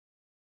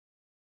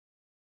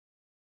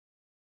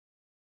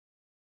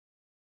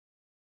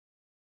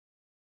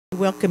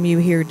welcome you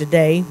here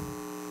today.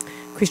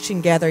 Christian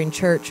Gathering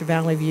Church,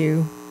 Valley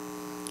View.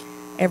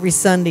 Every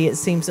Sunday it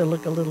seems to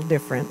look a little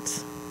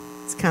different.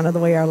 It's kind of the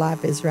way our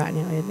life is right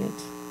now, isn't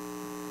it?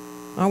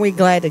 Aren't we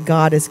glad that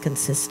God is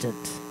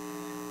consistent?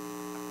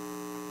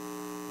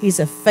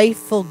 He's a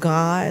faithful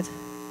God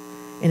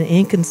in an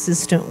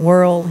inconsistent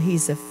world.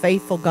 He's a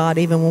faithful God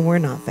even when we're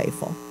not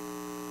faithful.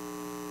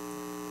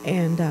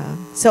 And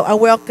so I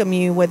welcome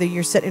you, whether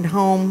you're sitting at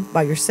home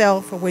by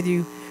yourself or whether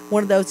you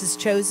one of those is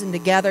chosen to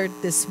gather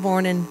this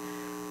morning,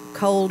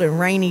 cold and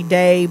rainy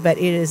day, but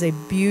it is a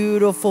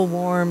beautiful,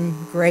 warm,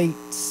 great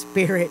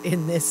spirit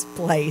in this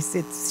place.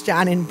 It's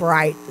shining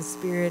bright. The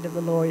Spirit of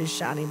the Lord is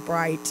shining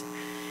bright.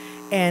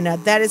 And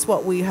that is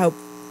what we hope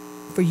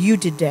for you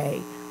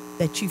today,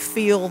 that you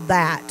feel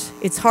that.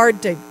 It's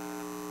hard to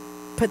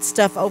put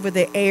stuff over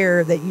the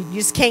air that you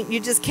just can't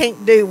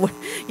do.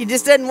 It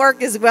just doesn't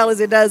work as well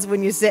as it does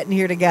when you're sitting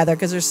here together,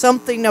 because there's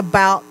something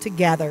about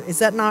together. Is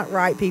that not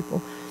right,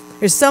 people?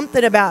 There's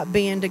something about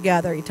being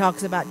together. He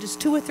talks about just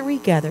 2 or 3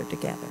 gathered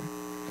together.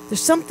 There's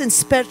something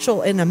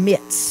special in a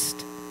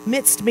midst.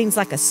 Midst means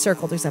like a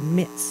circle. There's a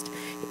midst.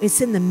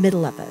 It's in the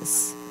middle of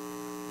us.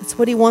 That's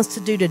what he wants to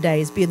do today,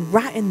 is be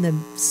right in the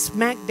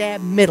smack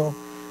dab middle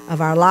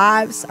of our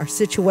lives, our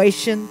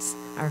situations,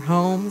 our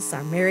homes,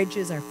 our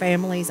marriages, our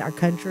families, our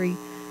country.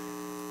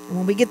 And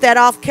when we get that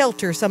off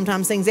kilter,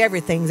 sometimes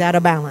everything's out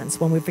of balance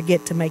when we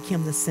forget to make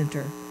him the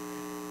center.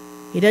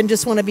 He doesn't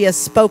just want to be a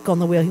spoke on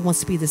the wheel. He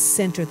wants to be the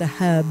center, the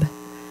hub.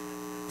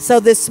 So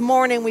this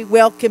morning we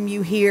welcome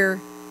you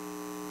here.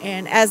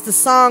 And as the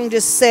song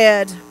just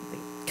said,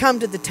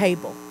 come to the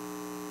table.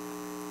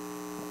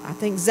 I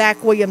think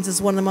Zach Williams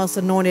is one of the most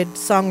anointed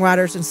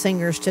songwriters and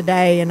singers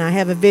today. And I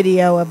have a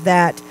video of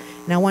that.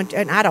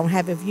 And I don't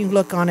have it. If you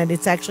look on it,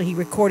 it's actually, he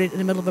recorded it in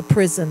the middle of a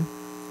prison.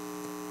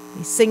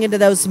 He's singing to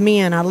those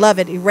men. I love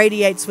it. It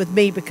radiates with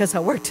me because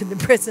I worked in the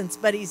prisons.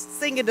 But he's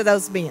singing to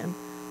those men,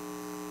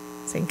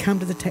 saying, come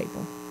to the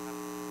table.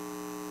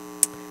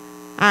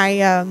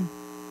 I'm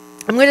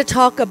going to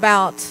talk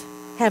about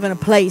having a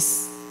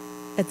place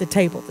at the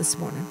table this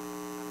morning.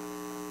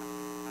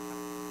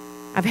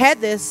 I've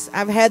had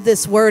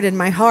this word in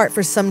my heart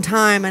for some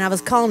time, and I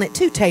was calling it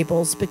 2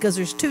 tables, because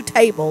there's 2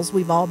 tables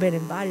we've all been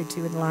invited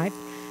to in life,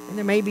 and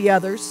there may be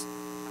others.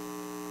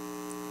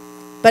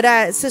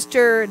 But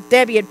Sister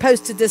Debbie had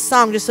posted this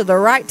song just at the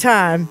right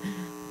time.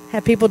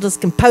 Have people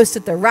just can post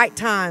at the right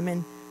time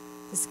and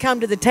just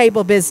come to the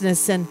table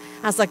business. And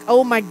I was like,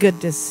 oh my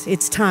goodness,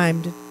 it's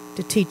time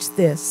to teach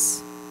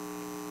this.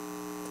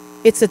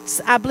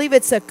 I believe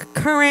it's a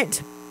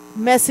current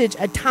message,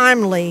 a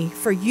timely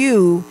for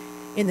you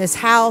in this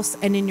house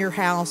and in your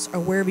house or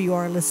wherever you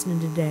are listening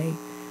today.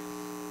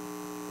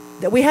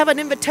 That we have an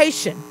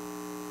invitation.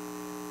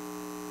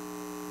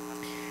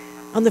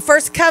 On the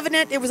first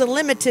covenant, it was a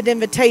limited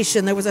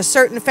invitation. There was a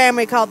certain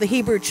family called the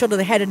Hebrew children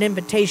that had an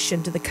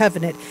invitation to the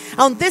covenant.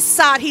 On this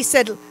side, he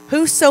said,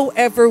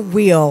 whosoever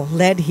will,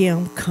 let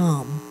him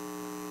come.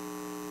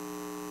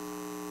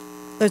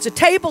 There's a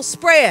table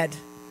spread.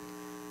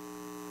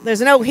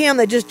 There's an old hymn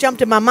that just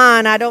jumped in my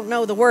mind. I don't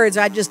know the words.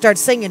 I just start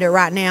singing it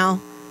right now.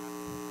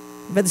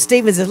 Brother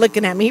Stevens is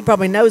looking at me. He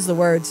probably knows the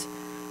words.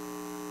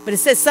 But it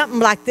says something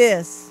like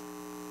this.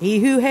 He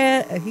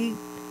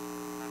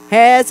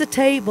has a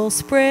table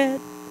spread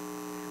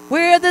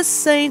where the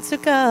saints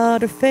of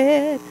God are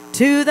fed.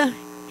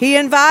 He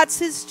invites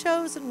his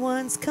chosen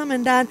ones, come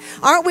and dine.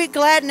 Aren't we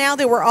glad now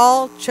that we're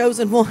all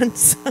chosen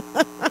ones?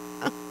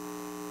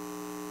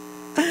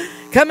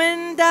 Come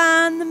and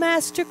dine, the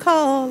master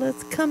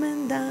calleth, come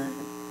and dine.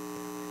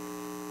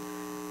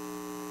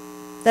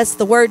 That's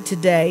the word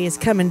today, is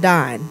come and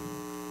dine.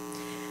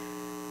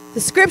 The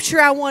scripture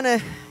I want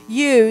to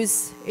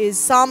use is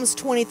Psalms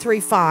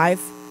 23:5.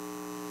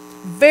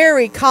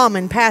 Very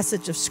common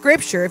passage of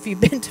scripture. If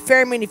you've been to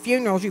very many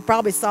funerals, you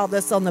probably saw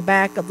this on the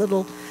back of the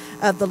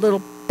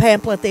little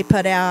pamphlet they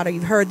put out, or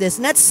you've heard this.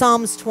 And that's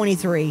Psalms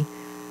 23,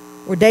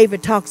 where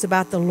David talks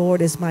about the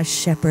Lord is my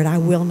shepherd, I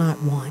will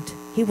not want.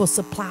 He will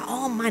supply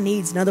all my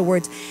needs, in other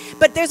words.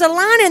 But there's a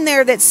line in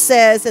there that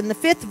says, in the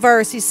 5th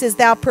verse, he says,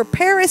 thou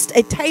preparest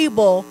a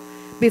table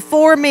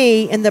before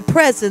me in the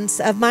presence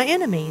of my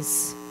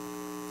enemies.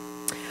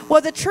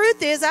 Well, the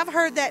truth is, I've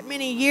heard that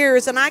many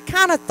years, and I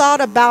kind of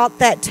thought about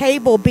that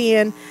table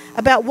being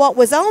about what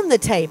was on the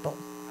table.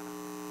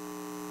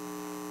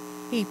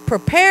 He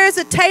prepares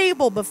a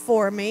table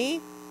before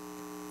me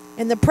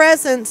in the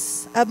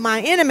presence of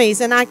my enemies.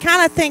 And I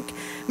kind of think,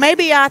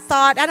 maybe I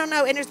thought, I don't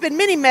know, and there's been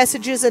many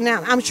messages, and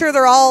I'm sure they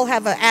all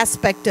have an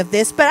aspect of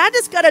this, but I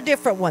just got a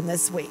different one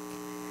this week.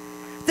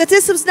 That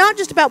this was not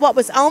just about what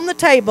was on the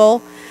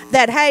table,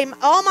 that, hey,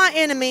 all my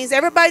enemies,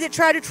 everybody that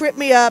tried to trip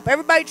me up,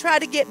 everybody tried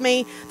to get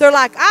me, they're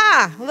like,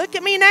 look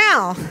at me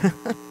now.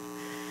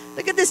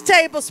 Look at this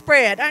table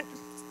spread.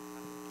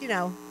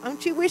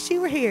 Don't you wish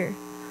you were here?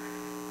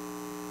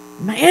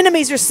 My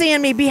enemies are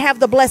seeing me have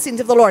the blessings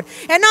of the Lord.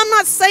 And I'm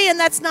not saying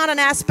that's not an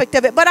aspect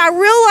of it, but I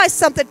realize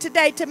something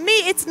today. To me,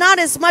 it's not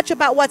as much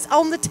about what's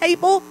on the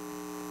table,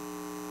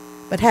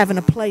 but having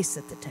a place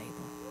at the table.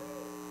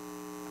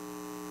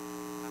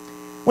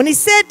 When he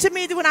said to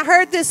me, when I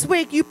heard this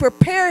week, you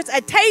prepared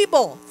a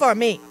table for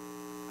me.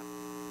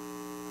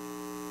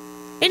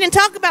 He didn't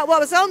talk about what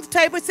was on the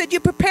table. He said, you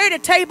prepared a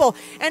table.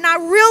 And I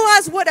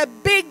realized what a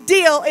big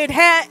deal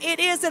it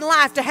is in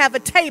life to have a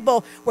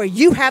table where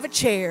you have a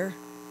chair.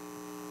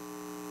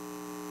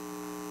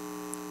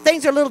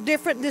 Things are a little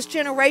different in this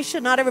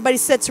generation. Not everybody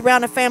sits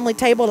around a family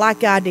table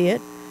like I did.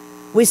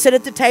 We sit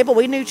at the table.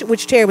 We knew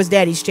which chair was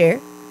Daddy's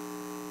chair.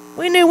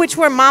 We knew which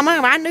were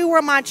Mama. I knew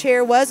where my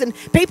chair was. And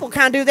people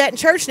kind of do that in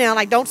church now.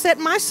 Like, don't sit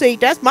in my seat.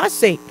 That's my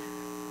seat.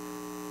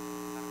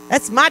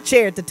 That's my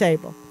chair at the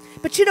table.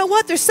 But you know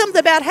what? There's something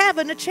about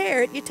having a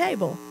chair at your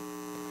table.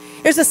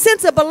 There's a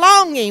sense of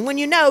belonging when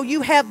you know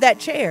you have that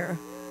chair.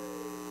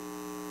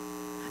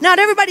 Not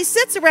everybody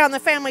sits around the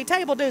family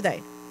table, do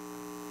they?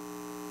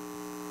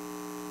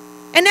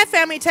 And that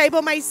family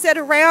table may sit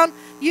around,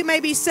 you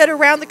may be sit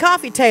around the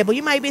coffee table.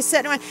 You may be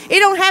sitting around. It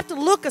don't have to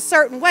look a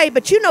certain way,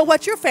 but you know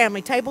what your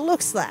family table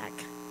looks like.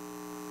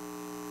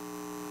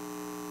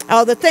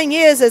 Oh, the thing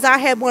is I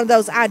had one of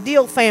those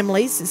ideal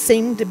families that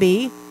seemed to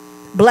be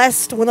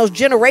blessed, one of those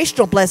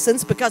generational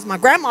blessings, because my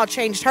grandma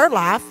changed her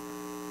life.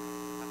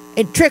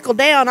 It trickled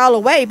down all the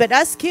way, but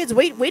us kids,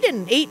 we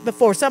didn't eat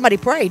before somebody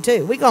prayed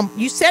too.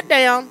 You sat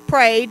down,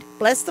 prayed,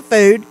 blessed the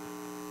food,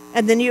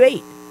 and then you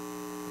eat.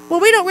 Well,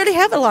 we don't really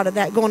have a lot of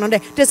that going on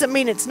there. Doesn't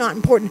mean it's not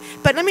important.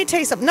 But let me tell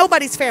you something.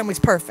 Nobody's family's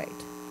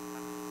perfect.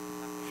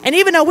 And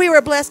even though we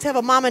were blessed to have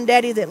a mom and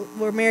daddy that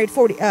were married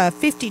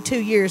 52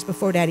 years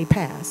before Daddy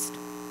passed,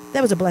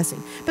 that was a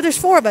blessing. But there's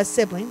 4 of us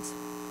siblings.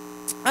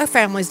 Our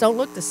families don't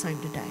look the same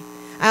today.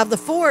 Out of the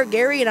 4,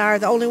 Gary and I are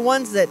the only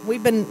ones that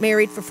we've been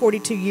married for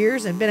 42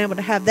 years and been able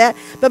to have that.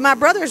 But my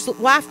brother's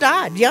wife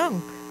died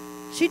young.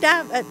 She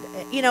died,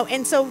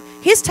 and so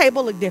his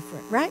table looked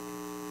different, right?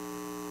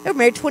 They were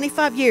married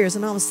 25 years,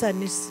 and all of a sudden,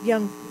 this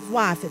young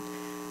wife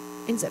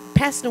ends up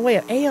passing away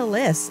of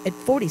ALS at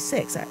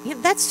 46.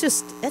 That's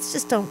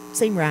just don't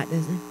seem right,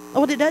 does it?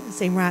 Oh, it doesn't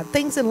seem right.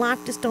 Things in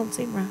life just don't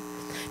seem right.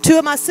 2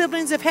 of my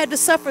siblings have had to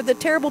suffer the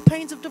terrible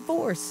pains of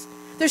divorce.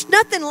 There's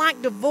nothing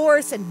like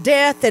divorce and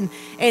death and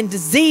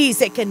disease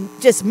that can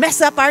just mess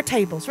up our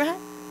tables, right?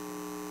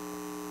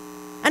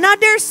 And I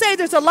dare say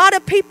there's a lot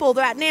of people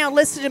right now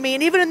listening to me,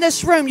 and even in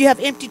this room, you have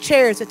empty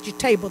chairs at your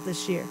table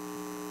this year.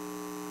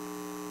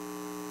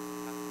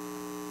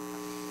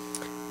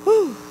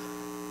 Whew.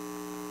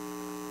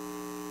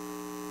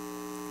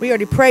 We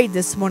already prayed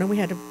this morning. We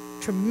had a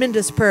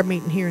tremendous prayer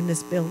meeting here in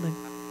this building.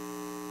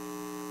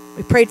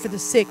 We prayed for the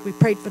sick. We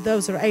prayed for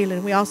those that are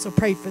ailing. We also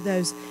prayed for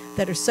those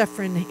that are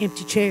suffering the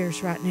empty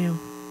chairs right now.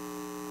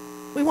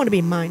 We want to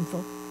be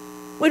mindful.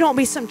 We don't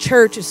be some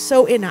church is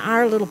so into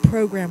our little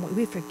program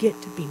we forget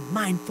to be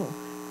mindful.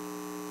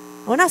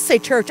 When I say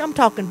church, I'm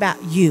talking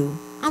about you.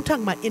 I'm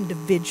talking about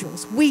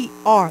individuals. We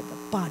are the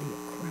body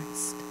of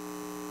Christ.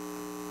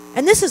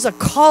 And this is a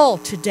call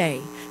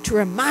today to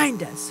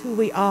remind us who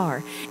we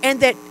are,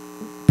 and that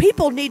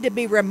people need to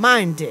be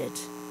reminded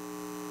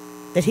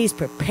that He's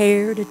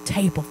prepared a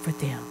table for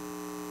them.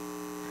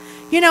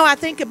 I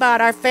think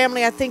about our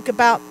family. I think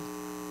about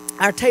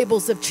our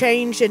tables have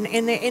changed,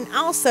 and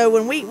also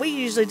when we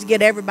usually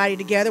get everybody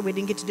together, we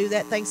didn't get to do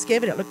that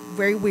Thanksgiving. It looked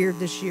very weird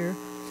this year.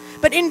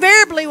 But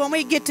invariably when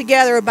we get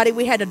together, everybody,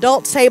 we had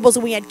adult tables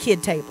and we had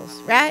kid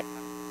tables, right?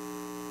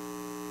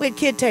 We had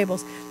kid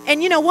tables.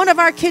 And one of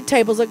our kid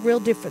tables looked real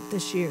different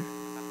this year.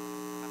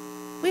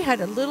 We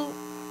had a little,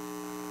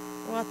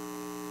 I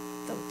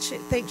don't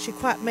think she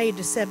quite made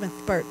the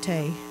 7th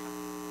birthday,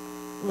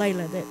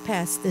 Layla, that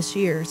passed this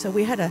year. So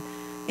we had an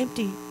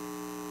empty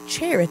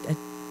chair at the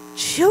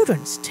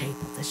children's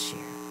table this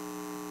year.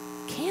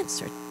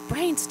 Cancer,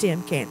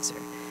 brainstem cancer.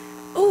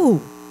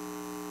 Ooh.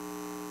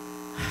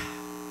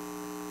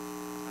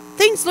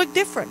 Things look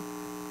different.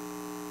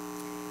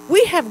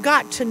 We have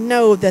got to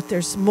know that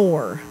there's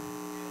more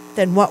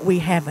than what we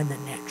have in the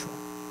natural.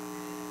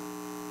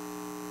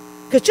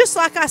 Because just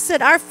like I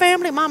said, our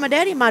family, Mom and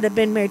Daddy might have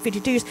been married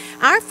 52 years.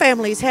 Our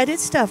family's had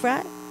its stuff,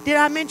 right? Did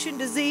I mention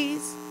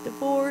disease,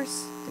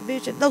 divorce,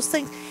 division? Those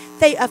things,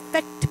 they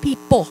affect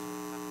people.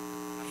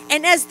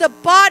 And as the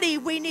body,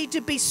 we need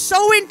to be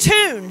so in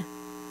tune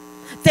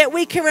that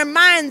we can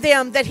remind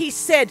them that He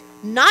said,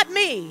 not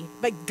me,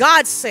 but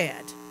God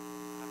said,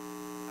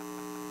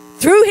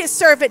 through His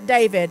servant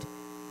David,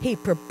 He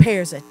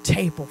prepares a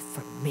table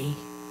for me.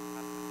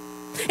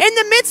 In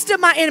the midst of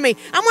my enemy,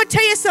 I'm going to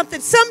tell you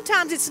something.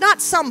 Sometimes it's not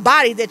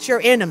somebody that's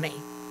your enemy.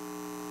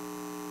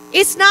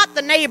 It's not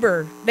the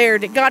neighbor there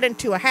that got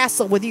into a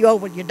hassle with you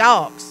over your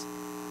dogs.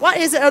 Why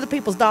is it other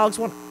people's dogs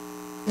want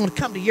to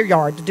come to your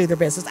yard to do their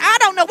business? I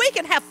don't know. We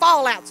can have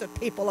fallouts with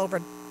people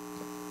over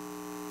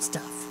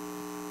stuff.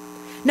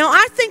 No,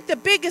 I think the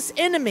biggest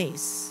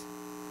enemies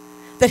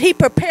that He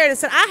prepared and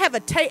said, I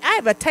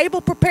have a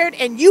table prepared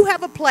and you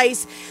have a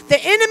place. The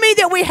enemy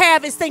that we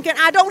have is thinking,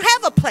 I don't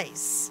have a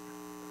place.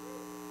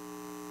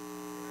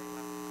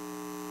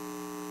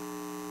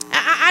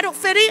 I don't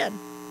fit in.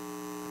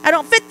 I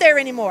don't fit there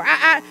anymore.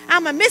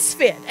 I'm a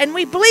misfit. And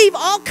we believe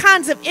all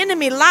kinds of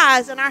enemy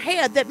lies in our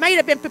head that may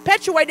have been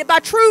perpetuated by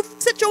true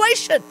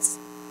situations.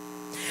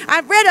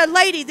 I read a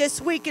lady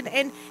this week,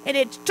 and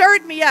it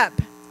stirred me up.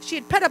 She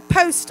had put a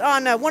post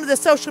on one of the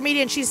social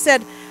media, and she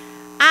said,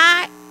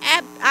 I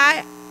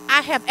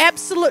have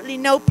absolutely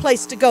no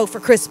place to go for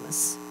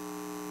Christmas.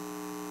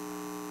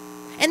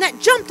 And that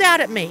jumped out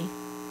at me.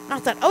 And I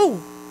thought,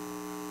 oh,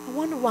 I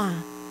wonder why.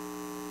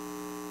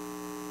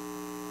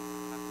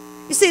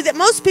 You see, that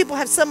most people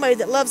have somebody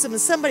that loves them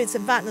and somebody that's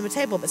inviting them to the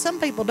table, but some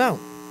people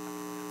don't.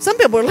 Some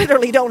people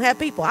literally don't have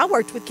people. I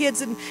worked with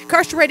kids, and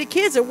incarcerated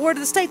kids at Ward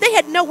of the State. They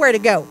had nowhere to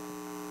go.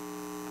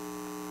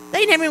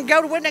 They didn't even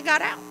go to when they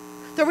got out.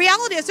 The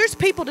reality is there's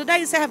people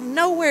today that have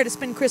nowhere to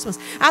spend Christmas.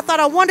 I thought,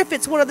 I wonder if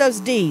it's one of those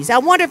D's. I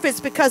wonder if it's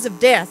because of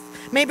death.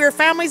 Maybe her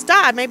family's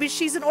died. Maybe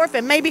she's an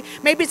orphan. Maybe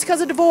it's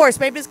because of divorce.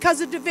 Maybe it's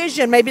because of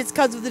division. Maybe it's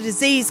because of the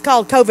disease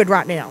called COVID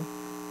right now.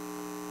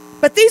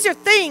 But these are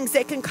things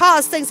that can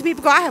cause things that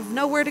people go, I have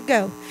nowhere to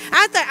go.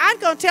 I'm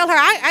going to tell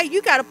her,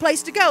 you got a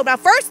place to go. My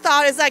first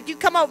thought is like, you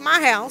come over to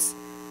my house.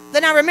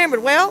 Then I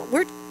remembered, well,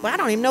 I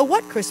don't even know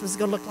what Christmas is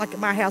going to look like at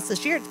my house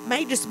this year. It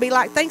may just be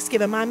like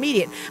Thanksgiving, my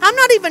immediate. I'm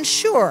not even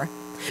sure.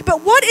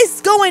 But what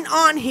is going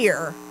on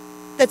here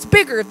that's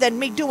bigger than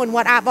me doing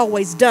what I've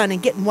always done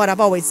and getting what I've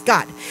always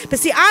got? But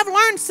see, I've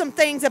learned some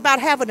things about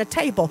having a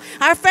table.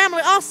 Our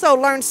family also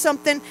learned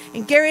something,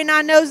 and Gary and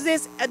I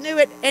knew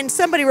it, and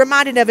somebody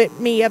reminded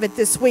me of it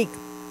this week.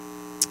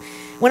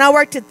 When I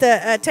worked at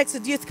the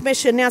Texas Youth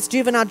Commission, announced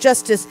juvenile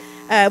justice,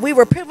 we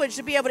were privileged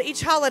to be able to,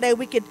 each holiday,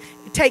 we could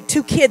take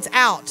 2 kids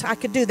out. I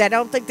could do that. I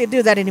don't think they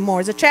do that anymore.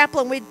 As a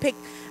chaplain,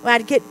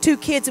 I'd get 2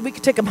 kids, and we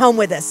could take them home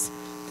with us.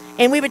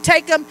 And we would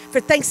take them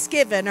for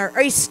Thanksgiving or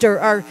Easter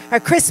or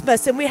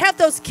Christmas. And we'd have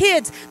those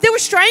kids. They were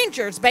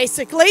strangers,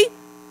 basically.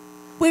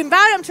 We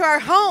invited them to our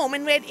home,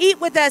 and they'd eat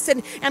with us.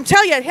 And I'm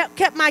telling you, it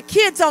kept my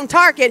kids on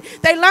target.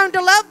 They learned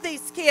to love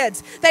these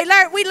kids.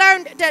 We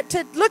learned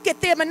to look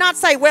at them and not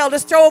say, well,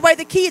 just throw away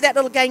the key, that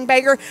little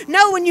gangbanger.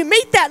 No, when you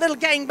meet that little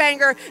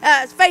gangbanger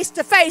face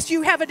to face,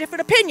 you have a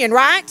different opinion,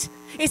 right?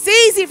 It's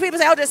easy for people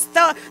to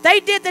say,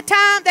 they did the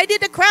time, they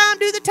did the crime,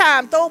 do the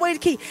time, throw away the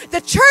key. The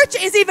church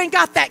has even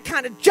got that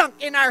kind of junk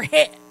in our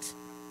head.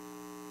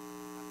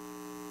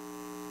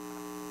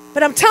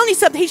 But I'm telling you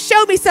something, he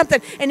showed me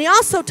something, and he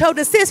also told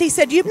us this. He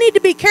said, you need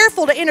to be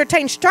careful to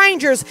entertain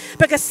strangers,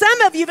 because some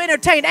of you have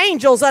entertained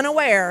angels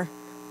unaware.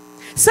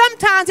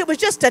 Sometimes it was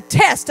just a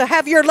test to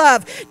have your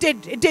love.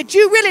 Did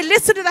you really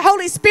listen to the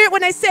Holy Spirit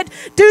when they said,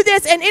 do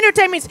this? And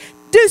entertain means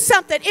do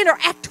something,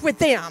 interact with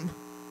them.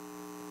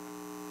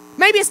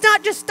 Maybe it's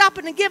not just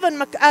stopping and giving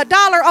them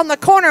 $1 on the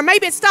corner.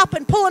 Maybe it's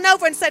stopping, pulling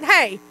over and saying,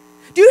 hey,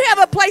 do you have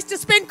a place to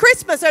spend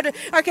Christmas?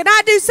 Or can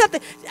I do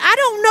something? I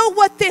don't know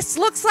what this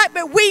looks like,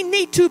 but we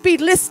need to be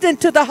listening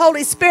to the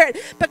Holy Spirit,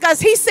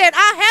 because he said,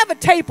 I have a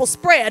table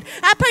spread.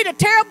 I paid a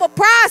terrible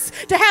price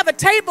to have a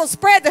table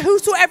spread, that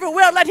whosoever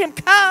will, let him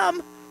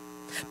come.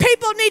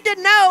 People need to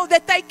know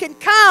that they can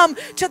come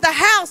to the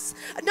house,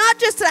 not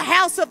just the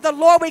house of the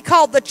Lord we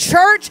call the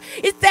church.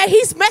 It's that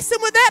he's messing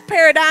with that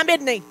paradigm,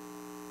 isn't he?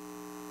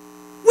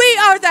 We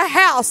are the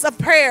house of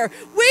prayer.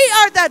 We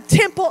are the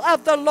temple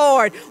of the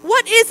Lord.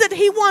 What is it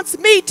he wants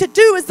me to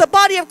do as the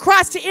body of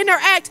Christ, to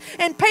interact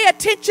and pay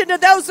attention to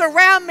those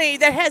around me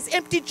that has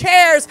empty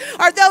chairs,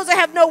 or those that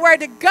have nowhere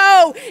to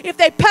go? If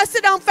they post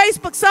it on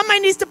Facebook, somebody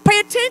needs to pay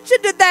attention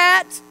to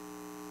that.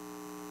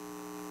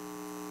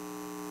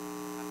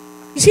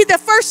 You see, the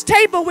first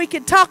table we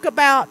can talk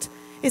about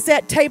is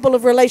that table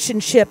of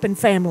relationship and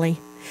family.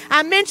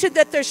 I mentioned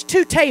that there's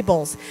 2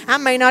 tables. I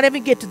may not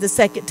even get to the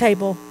second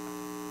table.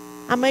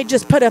 I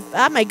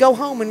may go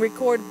home and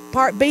record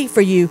part B for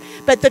you.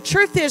 But the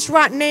truth is,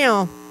 right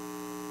now,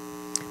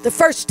 the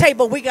first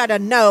table we got to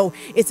know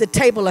is a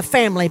table of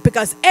family,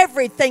 because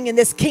everything in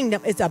this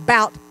kingdom is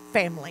about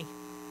family.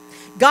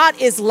 God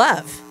is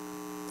love.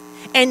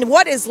 And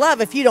what is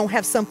love if you don't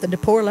have something to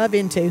pour love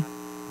into?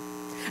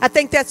 I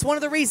think that's one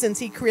of the reasons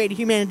he created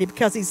humanity,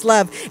 because he's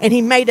love, and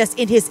he made us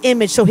in his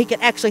image so he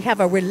could actually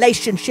have a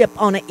relationship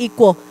on an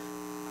equal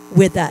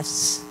with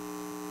us.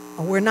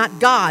 We're not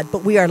God,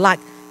 but we are like,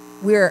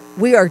 we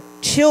are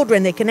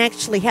children that can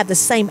actually have the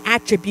same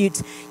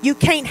attributes. You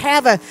can't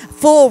have a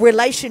full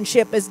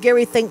relationship as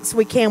Gary thinks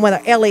we can with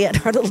our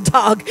Elliot, our little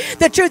dog.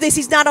 The truth is,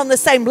 he's not on the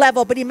same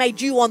level, but he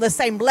made you on the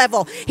same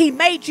level. He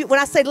made you, when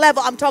I say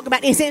level, I'm talking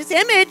about his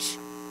image.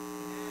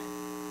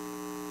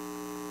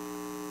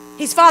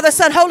 He's Father,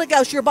 Son, Holy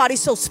Ghost, your body,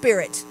 soul,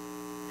 spirit.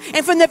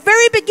 And from the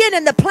very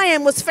beginning, the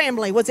plan was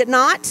family, was it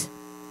not?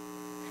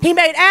 He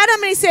made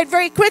Adam, and he said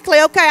very quickly,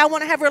 okay, I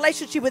want to have a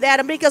relationship with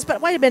Adam. But he goes,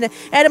 but wait a minute,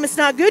 Adam, it's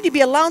not good to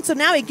be alone. So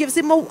now he gives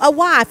him a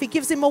wife. He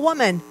gives him a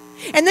woman.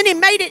 And then he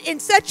made it in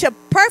such a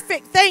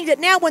perfect thing that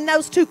now when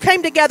those 2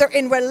 came together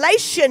in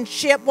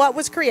relationship, what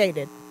was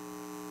created?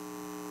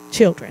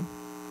 Children.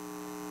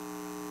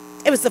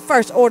 It was the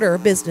first order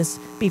of business.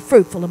 Be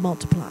fruitful and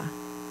multiply.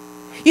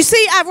 You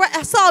see,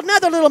 I saw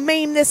another little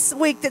meme this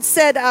week that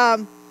said,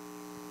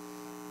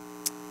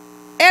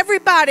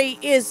 everybody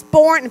is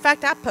born. In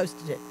fact, I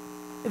posted it.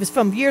 It was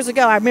from years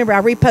ago. I remember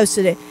I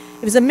reposted it.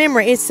 It was a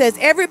memory. It says,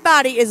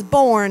 everybody is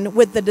born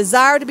with the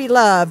desire to be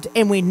loved,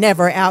 and we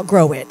never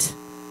outgrow it.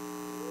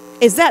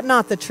 Is that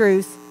not the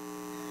truth?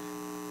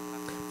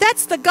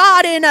 That's the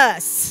God in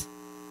us.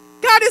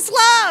 God is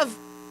love.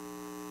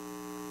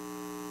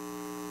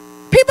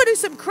 People do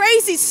some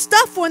crazy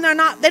stuff when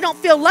they don't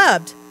feel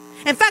loved.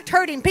 In fact,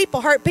 hurting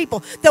people hurt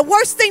people. The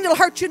worst thing that'll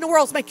hurt you in the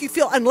world is make you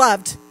feel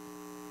unloved.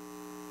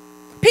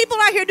 People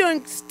out here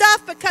doing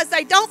stuff because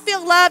they don't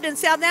feel loved, and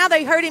so now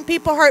they're hurting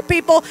people, hurt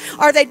people,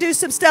 or they do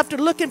some stuff to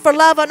looking for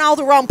love in all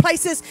the wrong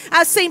places.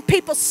 I've seen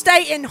people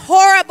stay in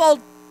horrible,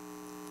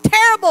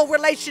 terrible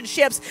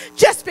relationships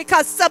just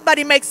because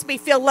somebody makes me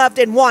feel loved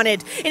and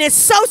wanted. And it's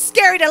so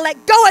scary to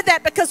let go of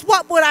that, because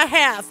what would I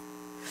have?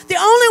 The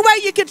only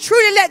way you can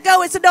truly let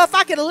go is to know, if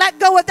I can let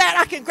go of that,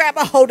 I can grab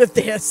a hold of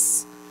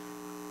this.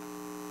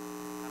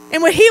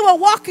 And when he will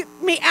walk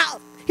me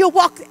out, he'll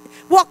walk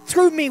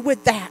through me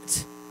with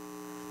that.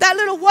 That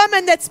little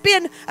woman that's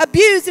been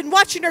abused and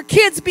watching her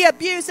kids be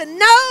abused, and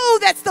no,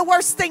 that's the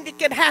worst thing that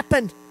can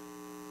happen.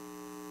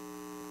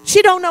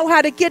 She don't know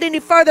how to get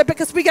any further,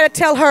 because we got to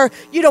tell her,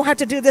 you don't have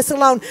to do this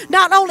alone.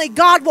 Not only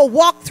God will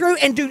walk through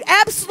and do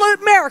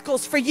absolute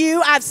miracles for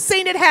you, I've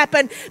seen it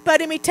happen,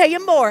 but let me tell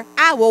you more,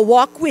 I will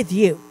walk with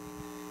you.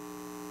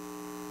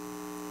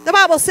 The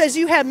Bible says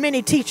you have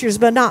many teachers,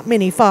 but not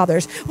many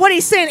fathers. What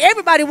he's saying,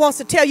 everybody wants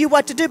to tell you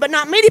what to do, but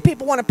not many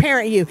people want to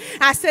parent you.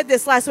 I said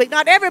this last week.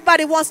 Not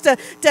everybody wants to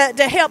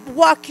help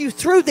walk you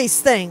through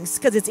these things,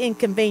 because it's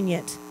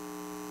inconvenient.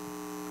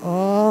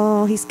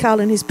 Oh, he's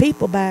calling his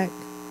people back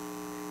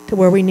to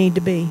where we need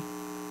to be.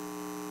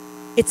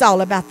 It's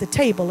all about the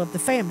table of the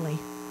family.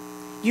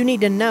 You need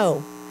to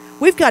know.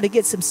 We've got to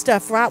get some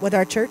stuff right with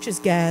our churches,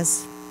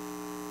 guys.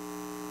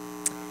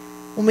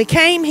 When we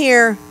came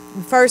here,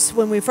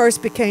 when we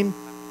first became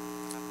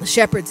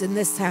shepherds in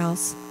this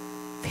house,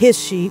 his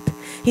sheep,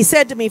 he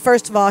said to me,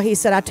 first of all, he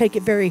said, I take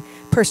it very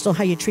personal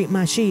how you treat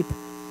my sheep.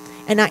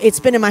 And it's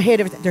been in my head,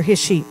 they're his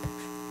sheep.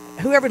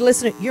 Whoever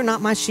listening, you're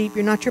not my sheep,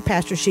 you're not your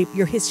pastor's sheep,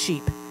 you're his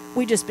sheep.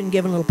 We just been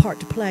given a little part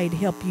to play to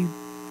help you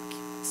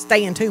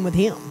stay in tune with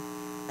him.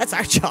 That's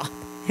our job,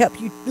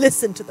 help you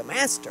listen to the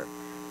master.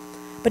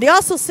 But he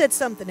also said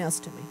something else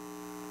to me.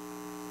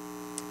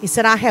 He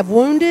said, I have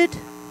wounded,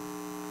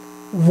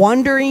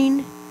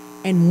 wandering,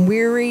 and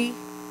weary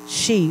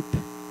sheep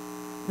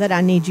that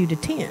I need you to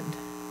tend.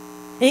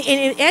 And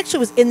it actually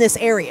was in this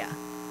area.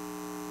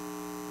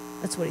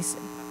 That's what he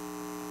said.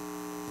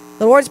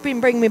 The Lord's been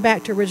bringing me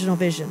back to original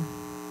vision.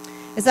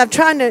 As I'm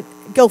trying to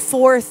go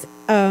forth,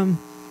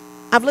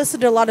 I've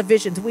listened to a lot of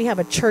visions. We have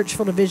a church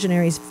full of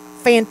visionaries,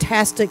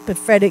 fantastic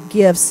prophetic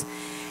gifts.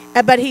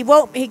 But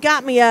he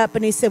got me up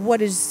and he said,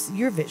 what is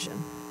your vision?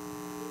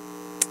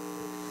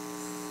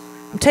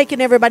 I'm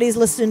taking everybody's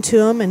listening to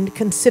them and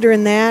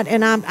considering that.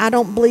 And I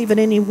don't believe in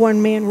any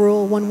one-man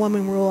rule,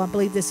 one-woman rule. I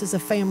believe this is a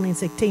family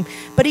and it's a team.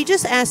 But he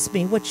just asked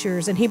me, what's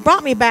yours? And he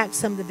brought me back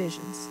some of the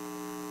visions.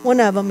 One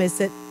of them is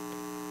that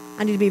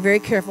I need to be very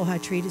careful how I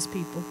treat his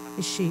people,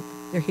 his sheep.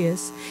 They're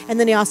his. And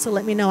then he also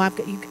let me know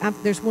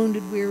there's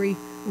wounded,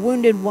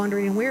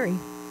 wandering, and weary.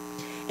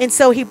 And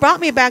so he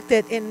brought me back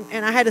that, and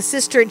I had a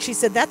sister, and she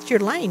said, that's your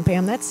lane,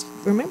 Pam.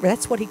 Remember,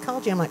 that's what he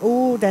called you. I'm like,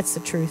 oh, that's the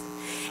truth.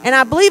 And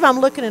I believe I'm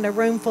looking at a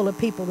room full of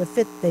people that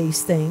fit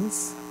these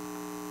things.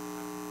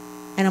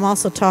 And I'm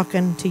also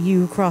talking to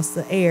you across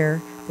the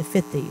air that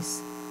fit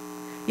these.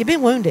 You've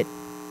been wounded.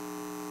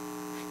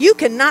 You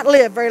cannot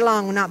live very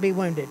long and not be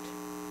wounded.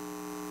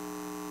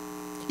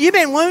 You've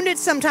been wounded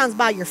sometimes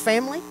by your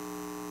family.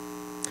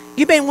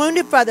 You've been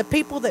wounded by the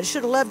people that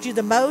should have loved you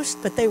the most,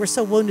 but they were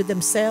so wounded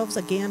themselves.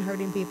 Again,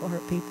 hurting people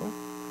hurt people.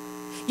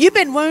 You've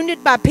been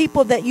wounded by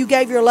people that you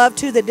gave your love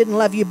to that didn't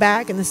love you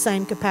back in the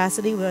same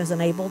capacity,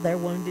 wasn't able. They're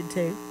wounded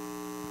too.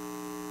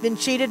 Been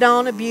cheated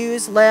on,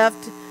 abused,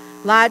 left,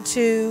 lied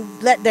to,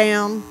 let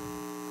down.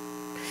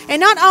 And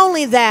not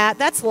only that,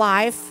 that's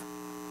life,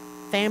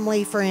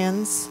 family,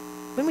 friends.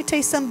 Let me tell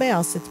you something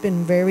else that's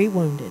been very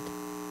wounded,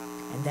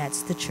 and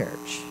that's the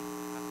church.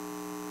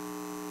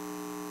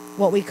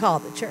 What we call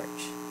the church.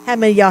 How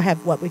many of y'all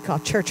have what we call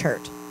church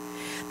hurt?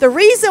 The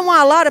reason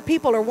why a lot of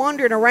people are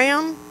wandering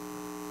around,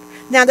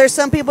 now there's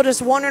some people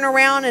just wandering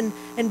around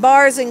in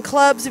bars and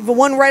clubs from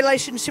one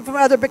relationship from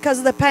another because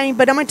of the pain,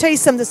 but I'm going to tell you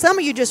something. Some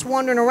of you just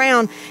wandering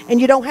around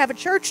and you don't have a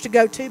church to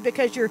go to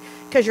because you're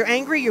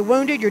angry, you're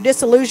wounded, you're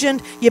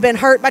disillusioned, you've been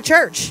hurt by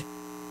church.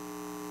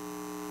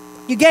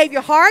 You gave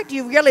your heart,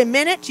 you really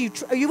meant it,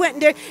 you went in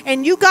there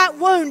and you got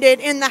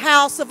wounded in the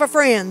house of a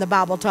friend, the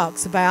Bible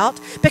talks about,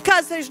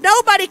 because there's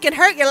nobody can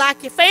hurt you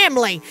like your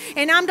family.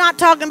 And I'm not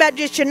talking about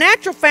just your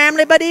natural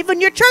family, but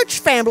even your church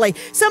family.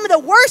 Some of the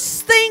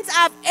worst things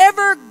I've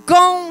ever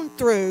gone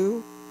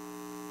through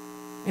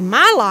in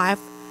my life,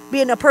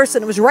 being a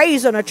person that was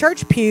raised on a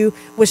church pew,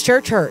 was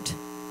church hurt.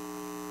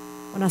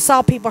 When I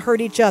saw people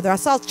hurt each other, I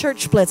saw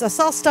church splits, I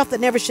saw stuff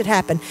that never should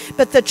happen.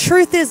 But the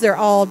truth is, they're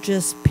all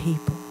just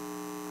people.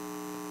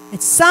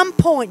 At some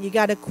point, you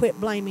got to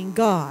quit blaming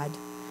God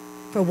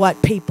for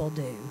what people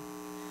do.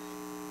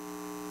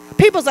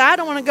 People say, I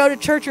don't want to go to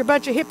church, or a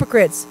bunch of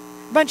hypocrites.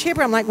 A bunch of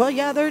hypocrites. I'm like, well,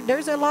 yeah,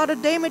 there's a lot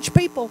of damaged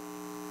people.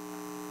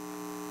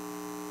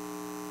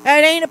 It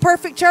ain't a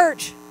perfect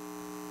church.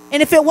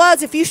 And if it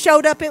was, if you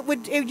showed up,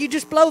 you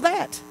just blow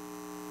that.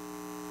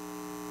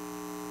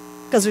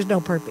 Because there's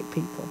no perfect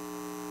people.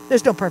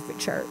 There's no perfect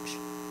church.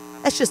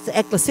 That's just the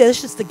ecclesia.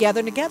 That's just the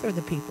gathering together of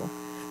the people.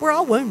 We're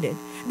all wounded.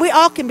 We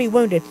all can be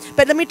wounded.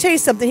 But let me tell you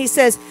something. He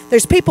says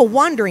there's people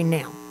wandering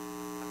now.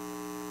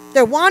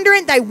 They're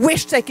wandering. They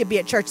wish they could be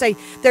at church.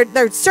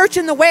 They're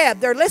searching the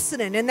web. They're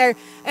listening, and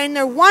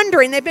they're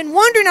wondering. They've been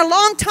wandering a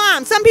long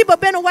time. Some people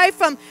have been away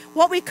from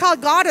what we call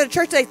God or the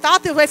church. They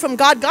thought they were away from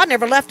God. God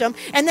never left them.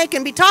 And they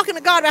can be talking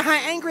to God about how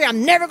angry,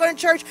 I'm never going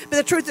to church, but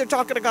the truth, they're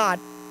talking to God.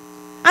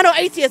 I know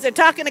atheists are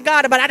talking to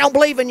God about, I don't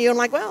believe in you. I'm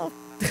like, well,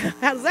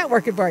 how's that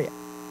working for you?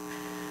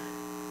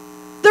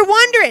 They're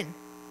wondering.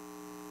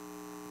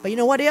 But you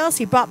know what else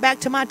he brought back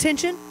to my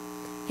attention?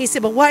 He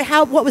said, but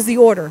what was the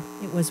order?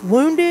 It was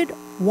wounded,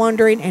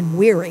 wandering, and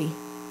weary.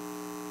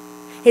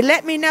 He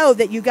let me know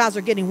that you guys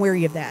are getting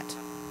weary of that.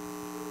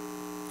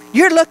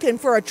 You're looking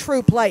for a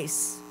true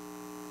place.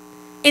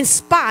 In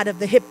spite of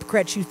the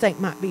hypocrites you think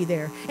might be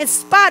there. In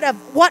spite of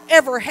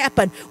whatever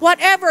happened.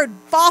 Whatever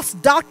false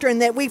doctrine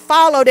that we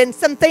followed and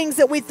some things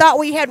that we thought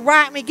we had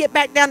right. And we get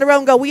back down the road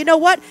and go, well, you know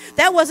what?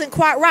 That wasn't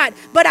quite right.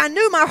 But I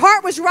knew my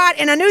heart was right.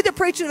 And I knew the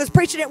preacher that was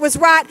preaching it was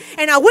right.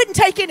 And I wouldn't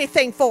take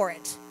anything for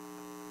it.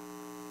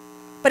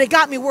 But it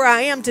got me where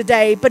I am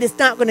today. But it's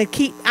not going to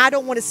keep. I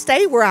don't want to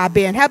stay where I've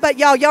been. How about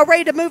y'all? Y'all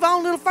ready to move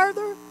on a little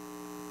further?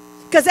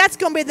 Because that's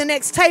going to be the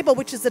next table,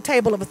 which is the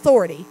table of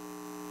authority.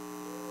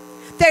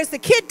 There's the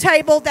kid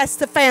table. That's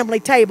the family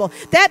table.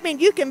 That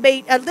means you can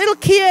be a little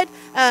kid,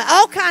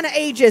 all kind of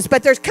ages.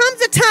 But there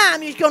comes a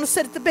time you're going to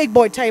sit at the big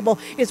boy table.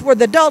 It's where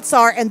the adults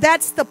are. And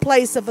that's the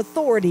place of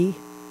authority.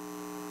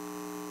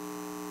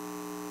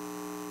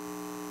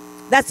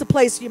 That's the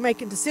place you're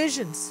making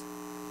decisions.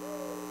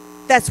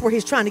 That's where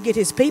he's trying to get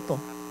his people.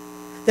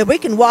 That we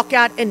can walk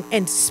out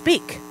and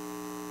speak.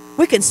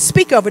 We can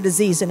speak over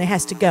disease and it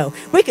has to go.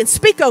 We can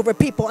speak over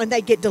people and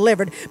they get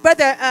delivered.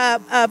 Brother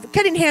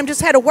Cunningham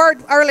just had a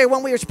word earlier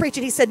when we were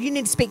preaching. He said, you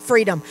need to speak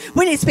freedom.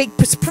 We need to speak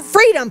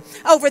freedom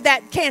over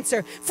that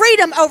cancer.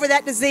 Freedom over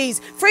that disease.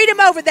 Freedom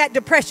over that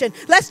depression.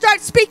 Let's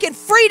start speaking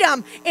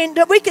freedom. And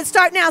we can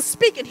start now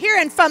speaking,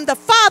 hearing from the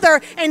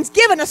Father and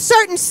giving a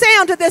certain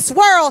sound to this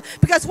world.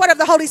 Because whatever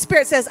the Holy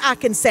Spirit says, I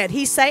can say it.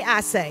 He say, I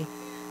say.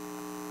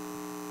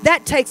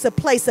 That takes a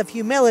place of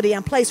humility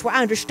and a place where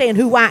I understand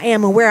who I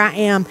am and where I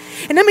am.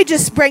 And let me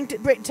just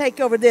take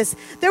over this.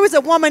 There was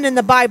a woman in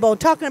the Bible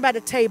talking about a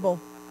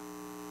table.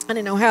 I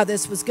didn't know how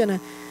this was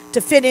going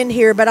to fit in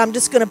here, but I'm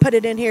just going to put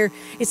it in here.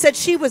 It said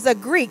she was a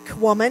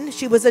Greek woman.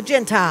 She was a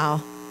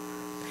Gentile.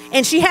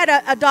 And she had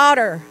a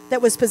daughter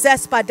that was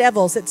possessed by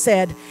devils, it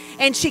said.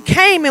 And she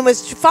came and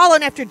was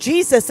following after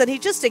Jesus, and he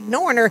just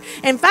ignored her.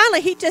 And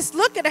finally, he just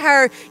looked at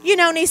her,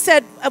 and he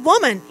said, a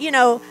woman,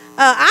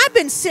 I've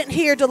been sent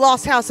here to the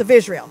lost house of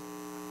Israel.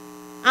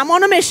 I'm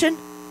on a mission.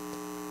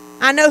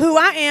 I know who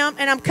I am,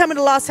 and I'm coming to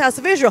the lost house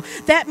of Israel.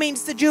 That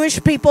means the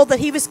Jewish people that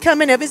he was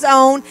coming of his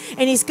own,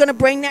 and he's going to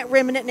bring that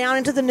remnant now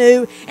into the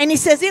new. And he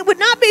says, it would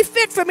not be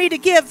fit for me to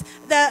give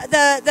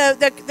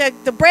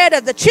the bread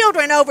of the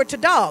children over to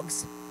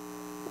dogs.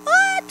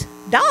 What?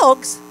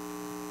 Dogs?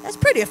 That's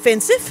pretty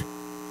offensive.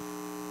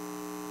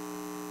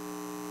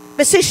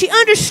 But see, she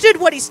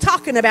understood what he's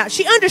talking about.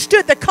 She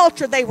understood the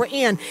culture they were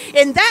in.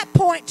 In that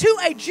point, to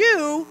a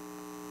Jew,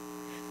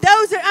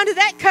 those that are under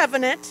that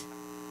covenant,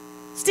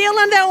 still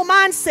under that old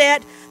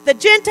mindset, the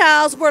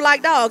Gentiles were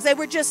like dogs. They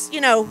were just,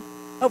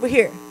 over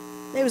here.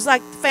 They was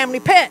like the family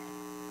pet.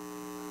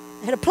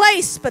 They had a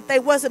place, but they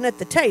wasn't at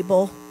the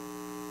table.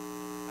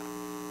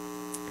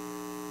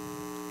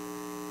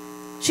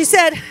 She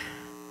said,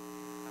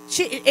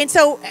 she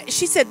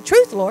said,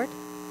 truth, Lord.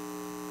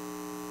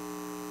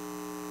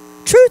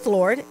 Truth,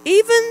 Lord,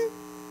 even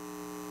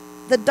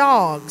the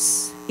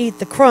dogs eat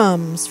the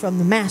crumbs from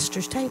the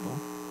master's table.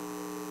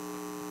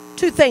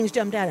 Two things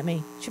jumped out at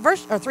me.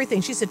 Three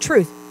things. She said,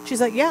 truth.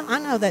 She's like, yeah, I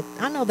know that.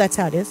 I know that's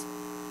how it is.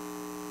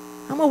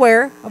 I'm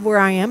aware of where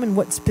I am and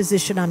what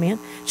position I'm in.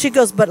 She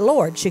goes, but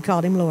Lord, she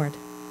called him Lord.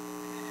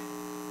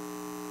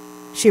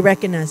 She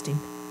recognized him.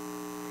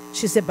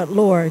 She said, but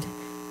Lord,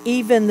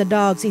 even the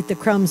dogs eat the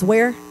crumbs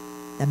where?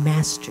 The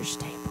master's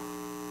table.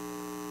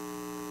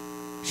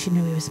 She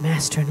knew he was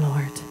master and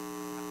Lord.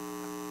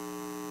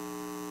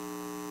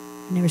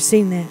 Never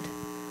seen that.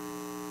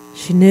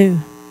 She knew.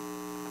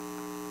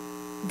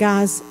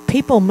 Guys,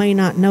 people may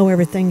not know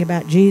everything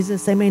about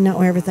Jesus. They may not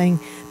know everything.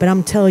 But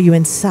I'm telling you,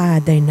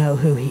 inside they know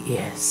who he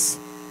is.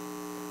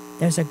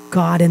 There's a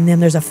God in them.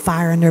 There's a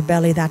fire in their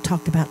belly that I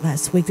talked about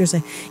last week. There's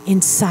an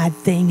inside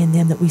thing in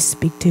them that we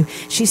speak to.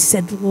 She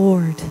said,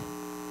 Lord.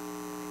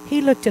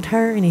 He looked at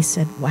her and he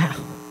said, wow.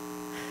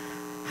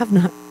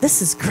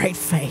 This is great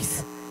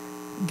faith.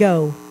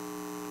 Go,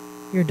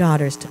 your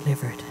daughter's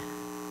delivered.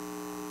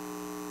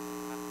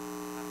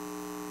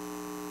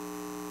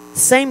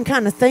 Same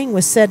kind of thing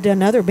was said to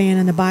another man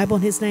in the Bible,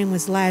 and his name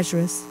was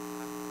Lazarus.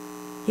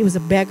 He was a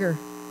beggar.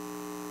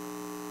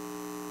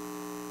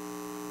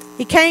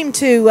 He came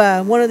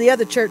to one of the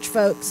other church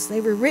folks. They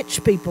were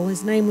rich people.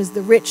 His name was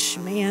the rich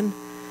man.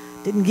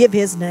 Didn't give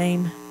his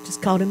name,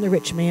 just called him the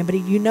rich man. But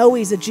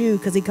he's a Jew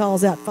because he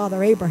calls out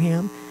Father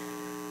Abraham.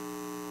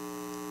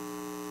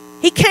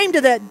 He came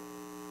to the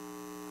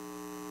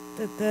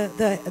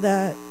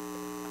the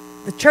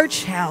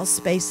church house,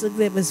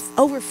 basically, that was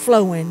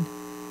overflowing,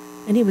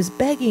 and he was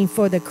begging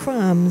for the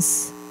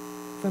crumbs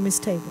from his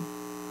table.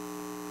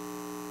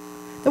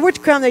 The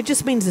word crumb there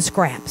just means the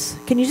scraps.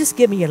 Can you just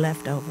give me your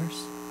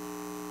leftovers?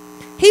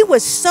 He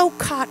was so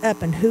caught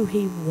up in who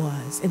he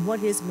was and what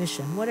his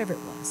mission, whatever it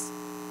was,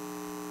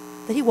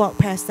 that he walked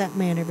past that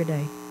man every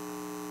day.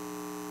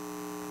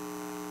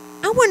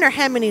 I wonder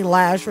how many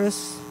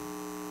Lazarus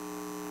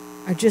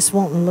are just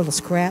wanting little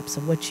scraps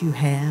of what you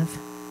have,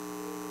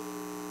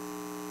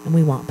 and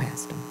we walk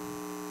past them.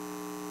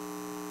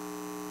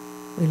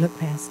 We look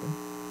past them.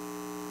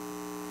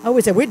 I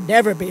always say, we'd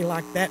never be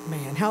like that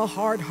man. How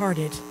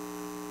hard-hearted.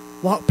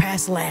 Walk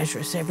past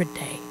Lazarus every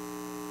day.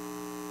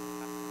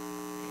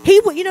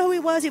 You know who he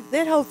was?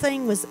 That whole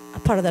thing was a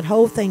part of that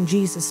whole thing,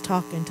 Jesus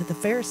talking to the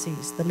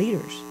Pharisees, the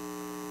leaders.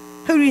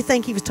 Who do you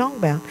think he was talking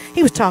about?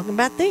 He was talking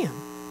about them.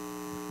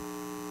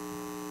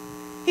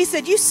 He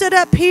said, you sit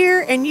up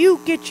here and you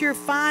get your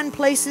fine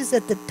places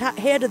at the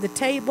head of the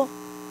table.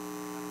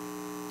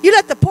 You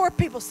let the poor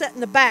people sit in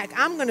the back.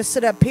 I'm going to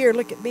sit up here.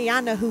 Look at me.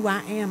 I know who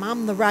I am.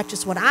 I'm the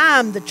righteous one.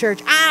 I'm the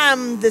church.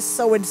 I'm this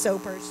so-and-so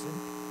person.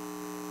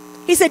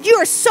 He said, you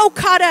are so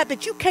caught up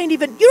that you don't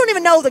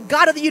even know the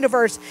God of the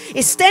universe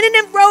is standing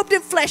in robed in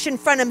flesh in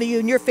front of you,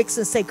 and you're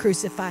fixing to say,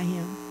 crucify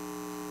him.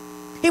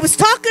 He was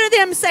talking to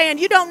them saying,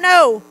 you don't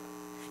know.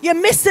 You're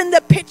missing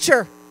the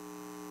picture.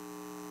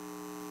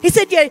 He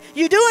said,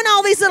 you're doing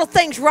all these little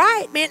things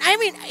right, man. I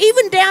mean,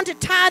 even down to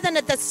tithing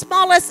at the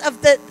smallest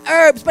of the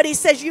herbs. But he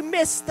says, you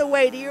miss the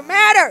weightier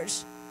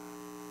matters.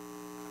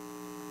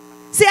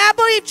 See, I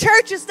believe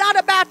church is not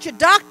about your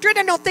doctrine.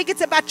 I don't think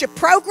it's about your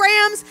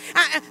programs.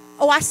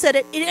 I said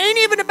it. It ain't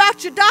even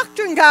about your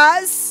doctrine,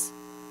 guys.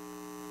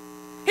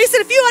 He said,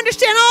 if you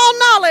understand all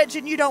knowledge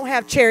and you don't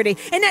have charity,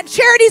 and that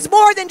charity is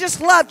more than just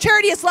love.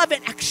 Charity is love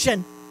in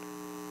action.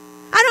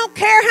 I don't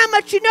care how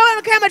much you know. I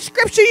don't care how much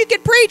scripture you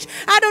can preach.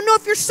 I don't know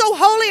if you're so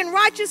holy and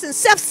righteous and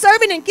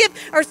self-serving and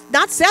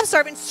not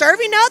self-serving,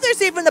 serving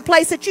others, even the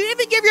place that you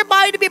even give your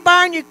body to be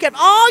burned. You give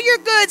all your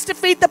goods to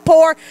feed the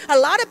poor. A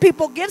lot of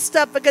people give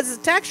stuff because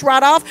it's a tax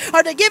write-off,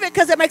 or they give it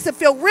because it makes them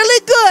feel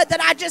really good that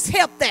I just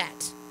helped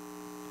that.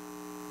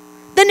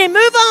 Then they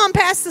move on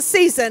past the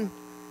season.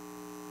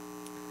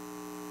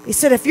 He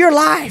said, if your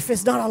life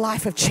is not a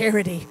life of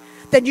charity,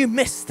 then you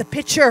miss the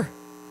picture.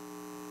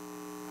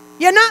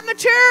 You're not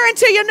mature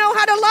until you know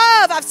how to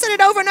love. I've said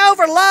it over and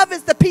over. Love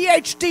is the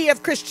PhD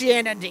of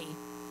Christianity.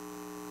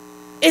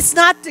 It's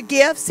not the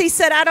gifts. He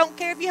said, I don't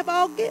care if you have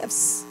all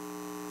gifts.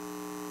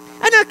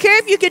 I don't care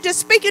if you could just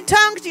speak in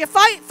tongues, your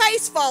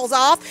face falls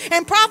off,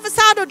 and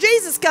prophesy till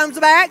Jesus comes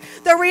back.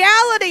 The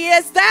reality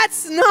is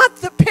that's not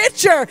the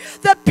picture.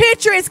 The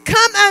picture is,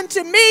 come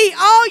unto me,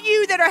 all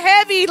you that are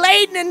heavy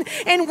laden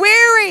and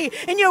weary,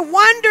 and you're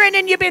wandering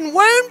and you've been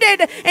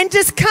wounded, and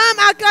just come.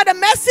 I've got a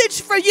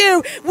message for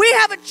you. We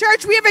have a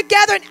church, we have a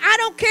gathering. I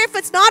don't care if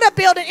it's not a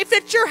building, if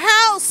it's your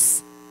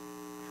house.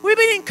 We've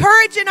been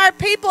encouraging our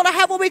people to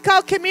have what we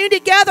call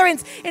community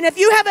gatherings. And if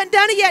you haven't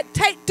done it yet,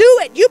 do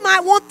it. You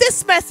might want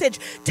this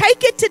message.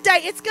 Take it today.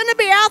 It's going to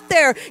be out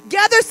there.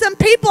 Gather some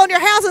people in your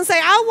house and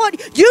say,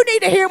 you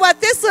need to hear what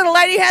this little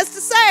lady has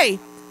to say.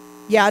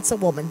 Yeah, it's a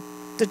woman.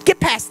 Get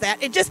past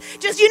that. It just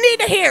you need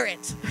to hear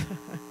it.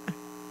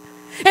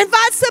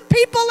 Invite some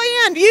people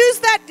in. Use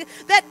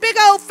that big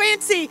old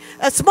fancy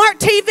smart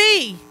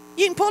TV.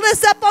 You can pull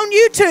this up on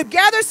YouTube.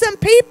 Gather some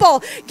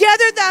people.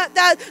 Gather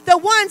the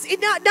ones,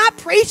 not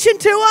preaching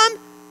to them,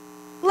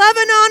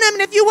 loving on them.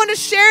 And if you want to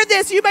share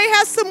this, you may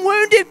have some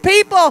wounded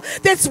people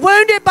that's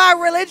wounded by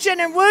religion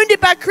and wounded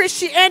by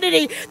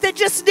Christianity that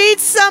just need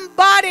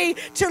somebody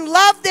to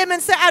love them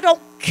and say, I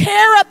don't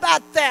care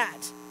about that.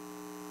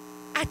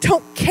 I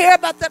don't care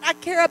about that. I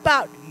care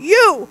about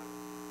you.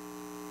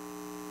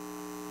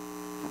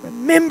 I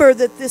remember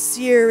that this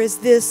year is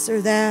this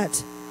or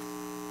that.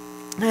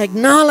 I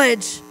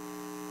acknowledge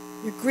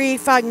your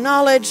grief. I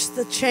acknowledge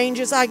the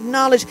changes. I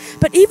acknowledge.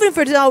 But even if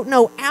there's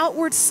no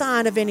outward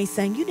sign of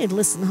anything, you need to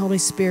listen to the Holy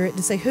Spirit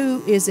and say,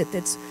 who is it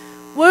that's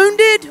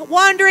wounded,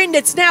 wandering,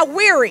 that's now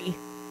weary?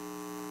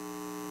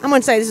 I'm going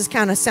to say this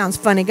kind of sounds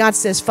funny. God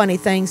says funny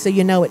things, so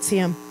you know it's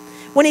him.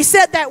 When he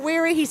said that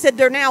weary, he said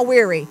they're now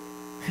weary.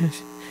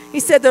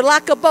 He said they're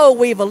like a boll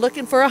weevil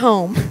looking for a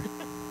home.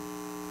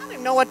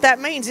 Know what that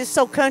means. It's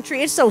so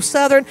country, it's so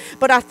southern,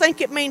 but I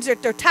think it means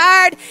that they're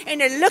tired and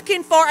they're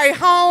looking for a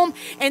home,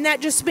 and that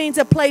just means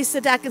a place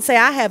that I can say,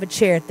 I have a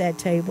chair at that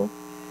table.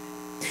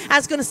 I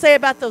was going to say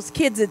about those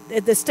kids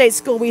at the state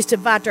school we used to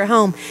invite their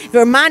home. It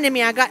reminded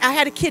me, I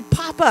had a kid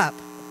pop up.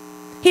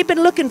 He'd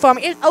been looking for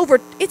me.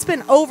 It's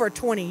been over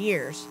 20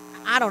 years.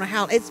 I don't know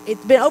how. It's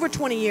been over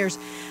 20 years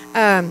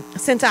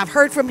since I've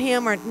heard from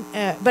him,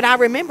 but I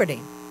remembered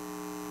him.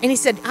 And he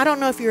said, I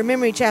don't know if you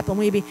remember me, Chaplain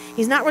Wiebe.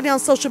 He's not really on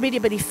social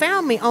media, but he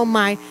found me on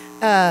my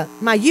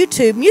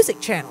YouTube music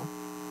channel.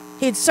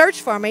 He'd searched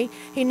for me.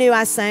 He knew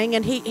I sang,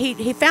 and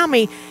he found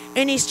me.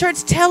 And he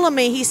starts telling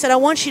me, he said, I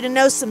want you to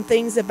know some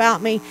things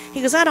about me.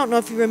 He goes, I don't know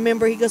if you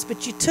remember. He goes,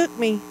 but you took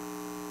me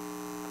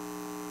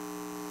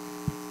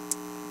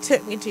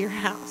to your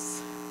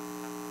house.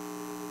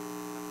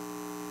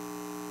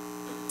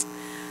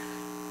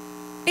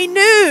 He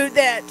knew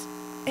that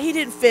he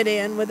didn't fit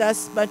in with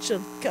us bunch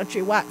of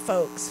country white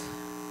folks.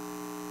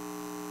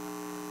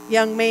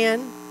 Young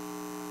man,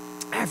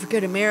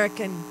 African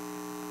American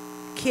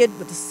kid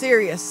with a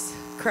serious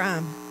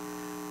crime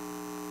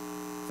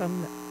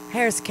from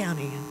Harris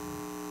County. And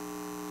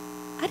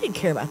I didn't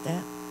care about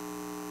that.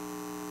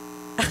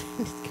 I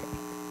didn't care.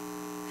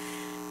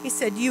 He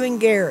said, "You and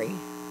Gary,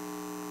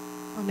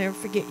 I'll never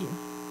forget you."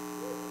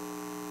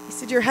 He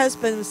said, "Your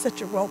husband was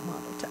such a role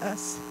model to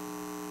us."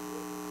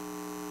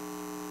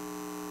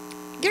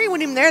 Gary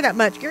wasn't even there that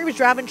much. Gary was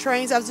driving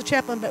trains. I was a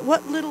chaplain. But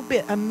what little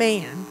bit a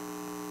man.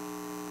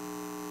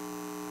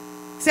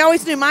 See, I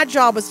always knew my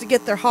job was to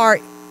get their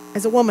heart.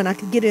 As a woman, I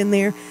could get in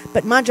there.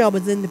 But my job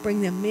was then to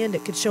bring them men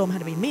that could show them how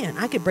to be men.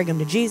 I could bring them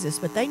to Jesus.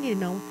 But they need to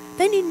know.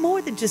 They need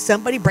more than just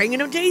somebody bringing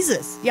them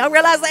Jesus. Y'all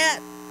realize that?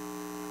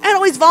 And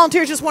all these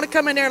volunteers just want to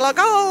come in there like,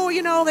 oh,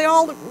 you know, they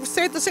all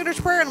said the sinner's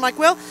prayer. And I'm like,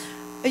 well,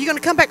 are you going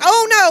to come back?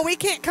 Oh, no, we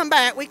can't come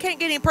back. We can't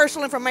get any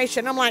personal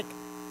information. I'm like,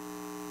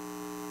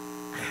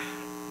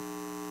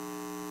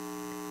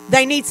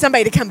 they need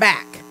somebody to come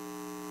back.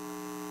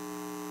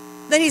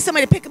 They need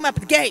somebody to pick them up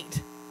at the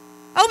gate.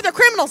 Oh, they're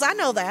criminals. I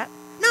know that.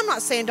 No, I'm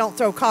not saying don't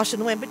throw caution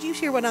to the wind, but you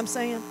hear what I'm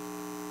saying?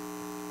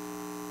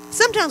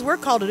 Sometimes we're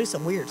called to do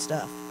some weird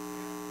stuff.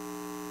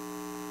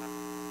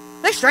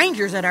 They're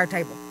strangers at our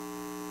table.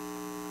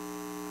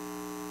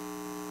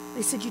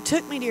 They said, "You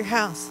took me to your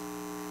house.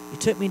 You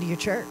took me to your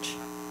church."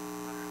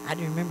 I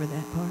didn't remember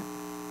that part.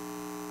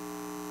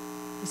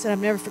 He said, "I've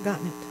never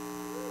forgotten it."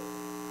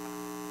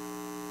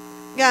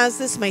 Guys,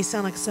 this may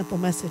sound like a simple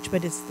message,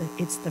 but it's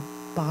the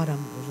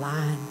bottom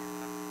line.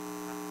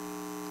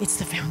 It's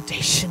the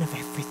foundation of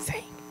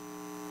everything.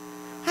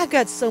 I've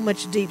got so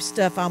much deep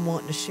stuff I'm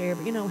wanting to share,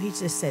 but he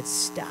just said,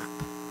 "Stop.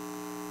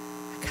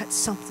 I got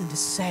something to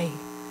say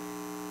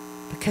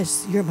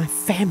because you're my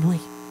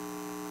family."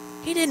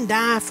 He didn't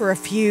die for a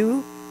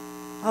few.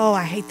 Oh,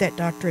 I hate that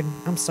doctrine.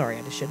 I'm sorry,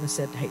 I just shouldn't have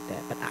said hate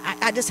that, but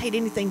I just hate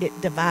anything that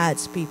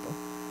divides people.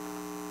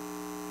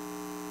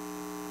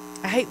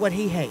 I hate what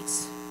he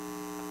hates.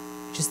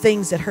 Just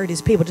things that hurt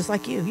his people, just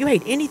like you. You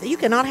hate anything. You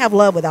cannot have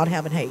love without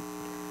having hate.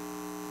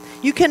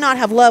 You cannot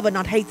have love and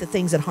not hate the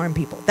things that harm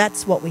people.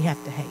 That's what we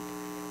have to hate.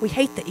 We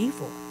hate the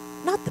evil,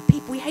 not the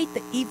people. We hate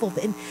the evil.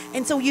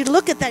 And so you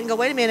look at that and go,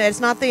 wait a minute, it's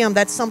not them.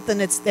 That's something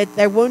that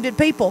they're wounded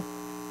people.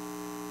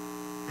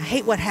 I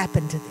hate what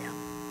happened to them.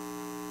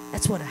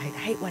 That's what I hate. I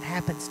hate what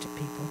happens to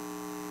people.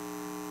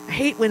 I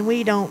hate when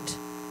we don't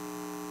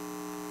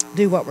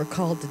do what we're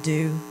called to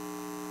do.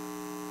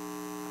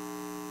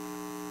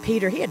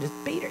 Peter, he had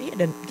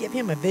to give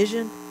him a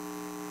vision.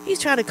 He's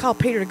trying to call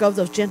Peter to go to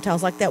those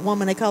Gentiles like that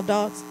woman they call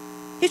dogs.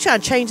 He's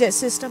trying to change that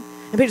system.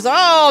 And Peter's like,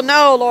 "Oh,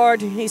 no,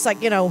 Lord." And he's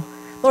like,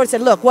 Lord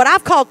said, "Look, what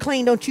I've called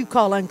clean, don't you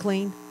call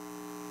unclean."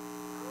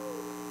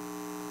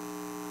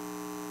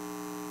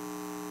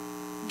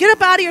 Get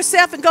up out of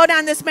yourself and go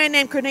down to this man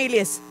named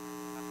Cornelius.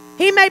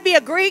 He may be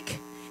a Greek.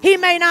 He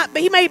may not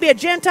be. He may be a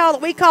Gentile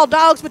that we call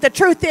dogs, but the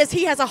truth is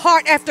he has a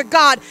heart after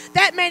God.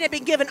 That man had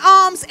been given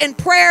alms and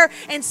prayer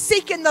and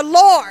seeking the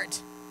Lord.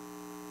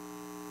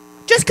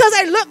 Just because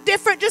they look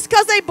different, just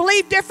because they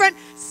believe different,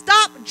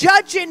 stop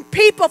judging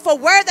people for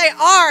where they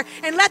are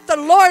and let the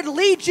Lord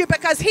lead you,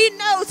 because he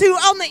knows who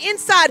on the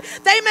inside.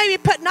 They may be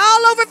putting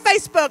all over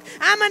Facebook,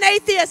 "I'm an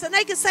atheist," and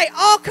they can say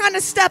all kind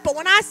of stuff. But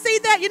when I see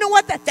that, you know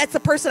what? That's the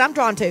person I'm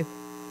drawn to.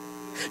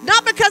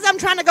 Not because I'm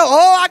trying to go,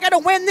 "Oh, I got to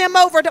win them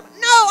over."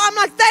 No, I'm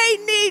like, they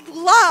need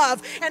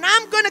love. And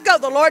I'm going to go.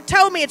 The Lord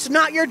told me it's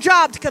not your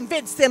job to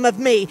convince them of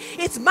me.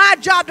 It's my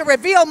job to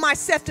reveal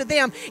myself to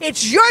them.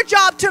 It's your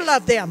job to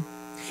love them.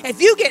 If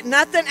you get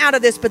nothing out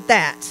of this but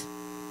that,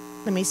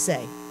 let me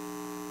say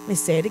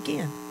it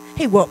again.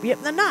 He woke me up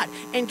in the night.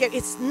 And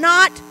it's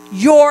not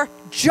your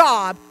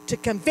job to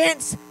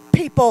convince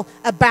people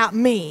about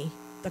me,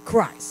 the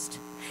Christ.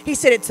 He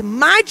said, it's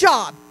my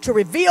job to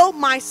reveal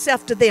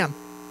myself to them.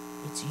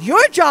 It's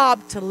your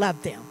job to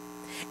love them.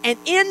 And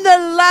in the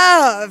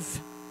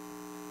love,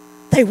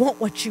 they want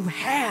what you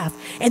have.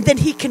 And then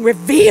he can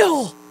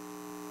reveal.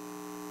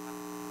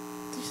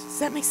 Does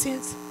that make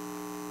sense?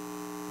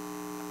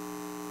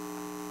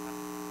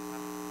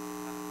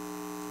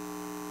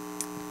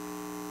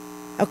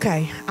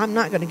 Okay, I'm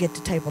not going to get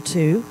to table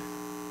 2.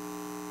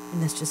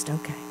 And that's just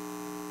okay.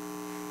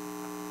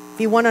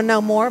 If you want to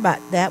know more about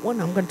that one,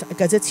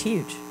 because it's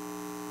huge.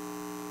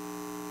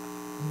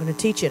 I'm going to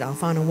teach it. I'll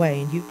find a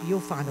way, and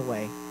you'll find a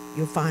way.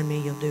 You'll find me.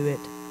 You'll do it.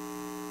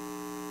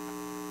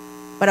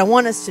 But I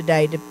want us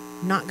today to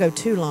not go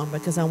too long,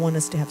 because I want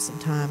us to have some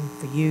time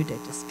for you to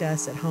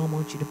discuss at home. I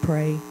want you to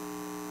pray.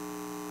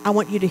 I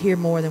want you to hear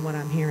more than what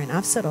I'm hearing.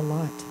 I've said a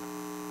lot.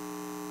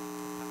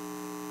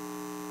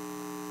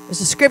 There's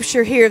a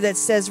scripture here that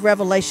says,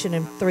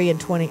 Revelation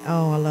 3:20.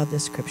 Oh, I love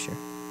this scripture.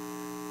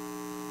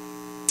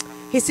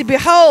 He said,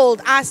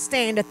 "Behold, I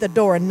stand at the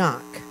door and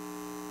knock."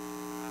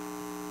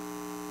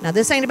 Now,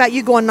 this ain't about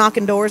you going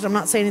knocking doors. I'm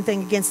not saying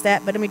anything against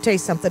that, but let me tell you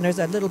something. There's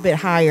a little bit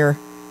higher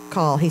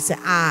call. He said,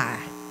 "I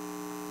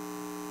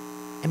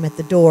am at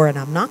the door and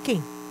I'm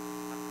knocking."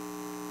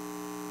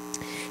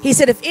 He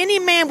said, if any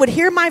man would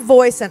hear my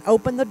voice and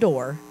open the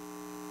door,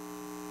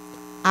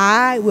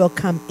 I will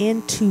come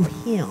into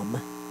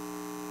him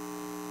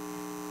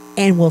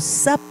and will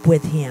sup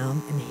with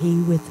him and he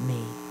with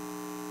me.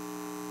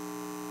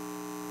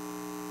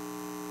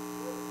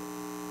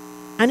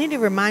 I need to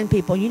remind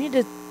people, you need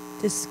to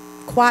just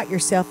quiet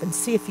yourself and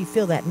see if you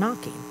feel that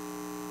knocking.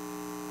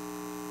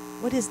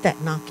 What is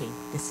that knocking?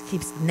 This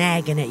keeps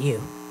nagging at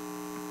you.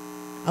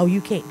 Oh,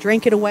 you can't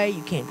drink it away.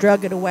 You can't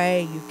drug it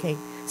away. You can't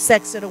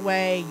sex it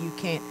away. You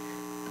can't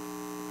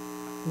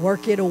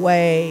work it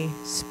away,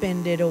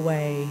 spend it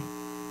away.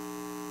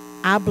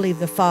 I believe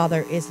the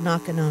Father is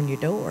knocking on your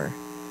door.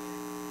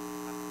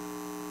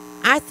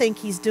 I think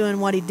he's doing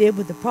what he did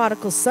with the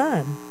prodigal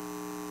son.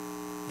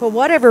 For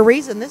whatever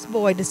reason, this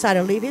boy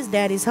decided to leave his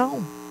daddy's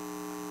home.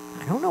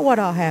 I don't know what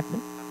all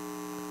happened.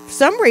 For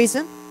some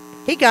reason,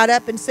 he got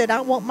up and said,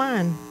 I want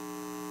mine.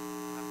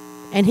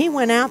 And he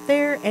went out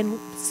there and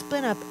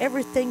spent up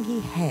everything he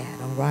had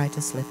on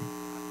riotous living.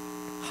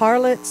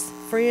 Harlots,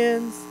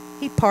 friends,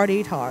 he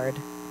partied hard.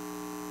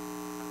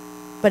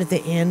 But at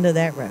the end of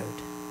that road,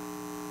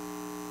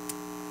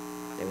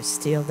 there was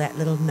still that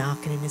little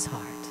knocking in his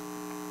heart.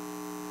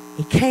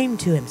 He came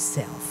to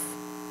himself.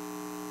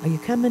 Are you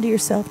coming to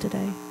yourself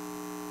today?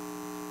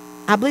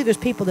 I believe there's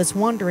people that's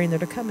wondering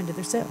that are coming to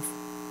themselves.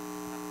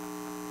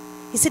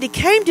 He said he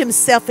came to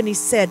himself and he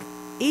said,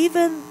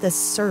 even the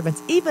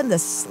servants, even the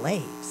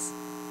slaves,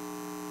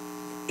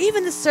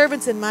 even the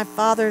servants in my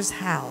Father's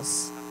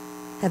house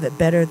have it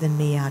better than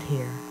me out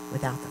here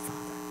without the Father.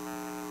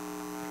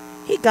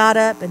 He got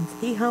up and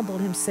he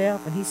humbled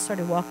himself and he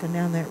started walking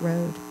down that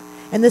road.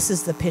 And this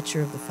is the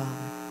picture of the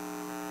Father.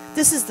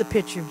 This is the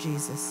picture of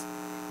Jesus.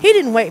 He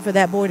didn't wait for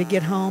that boy to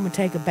get home and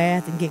take a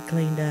bath and get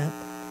cleaned up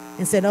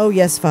and said, oh,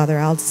 yes, Father,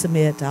 I'll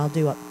submit. I'll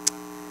do it.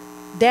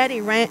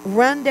 Daddy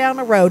run down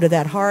the road of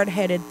that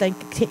hard-headed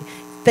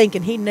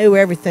thinking he knew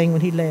everything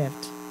when he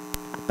left.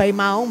 I pay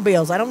my own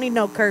bills. I don't need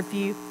no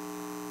curfew.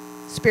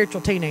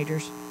 Spiritual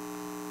teenagers.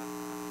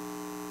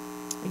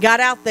 He got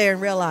out there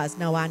and realized,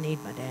 no, I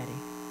need my daddy.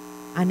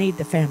 I need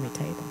the family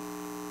table.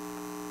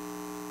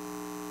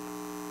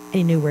 And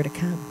he knew where to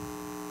come.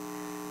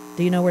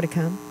 Do you know where to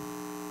come?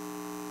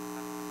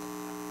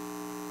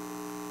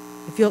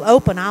 If you'll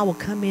open, I will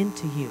come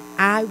into you.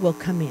 I will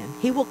come in.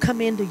 He will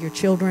come into your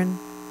children,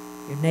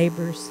 your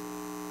neighbors.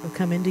 He'll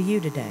come into you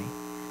today.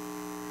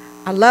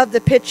 I love the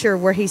picture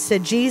where he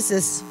said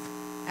Jesus,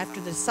 after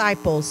the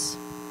disciples,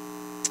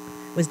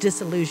 was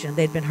disillusioned.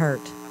 They'd been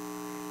hurt.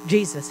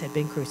 Jesus had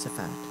been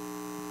crucified.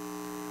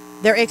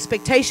 Their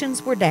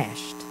expectations were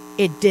dashed.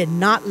 It did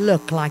not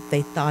look like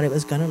they thought it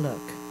was going to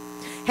look.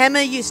 How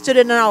many of you stood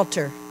at an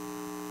altar?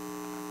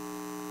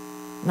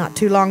 Not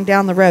too long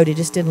down the road, it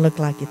just didn't look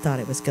like you thought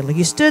it was going to look.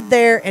 You stood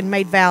there and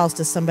made vows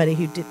to somebody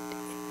who did.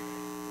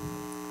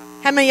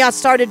 How many of y'all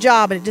started a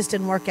job and it just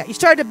didn't work out? You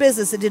started a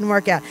business, it didn't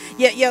work out.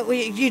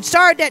 You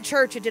started that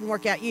church, it didn't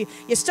work out. You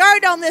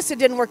started on this, it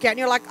didn't work out. And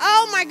you're like,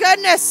 oh my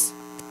goodness.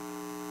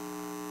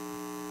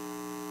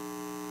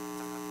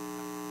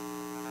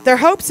 Their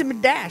hopes had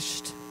been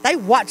dashed. They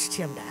watched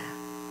him die.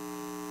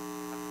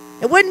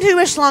 It wasn't too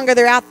much longer.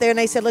 They're out there and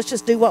they said, let's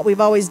just do what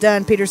we've always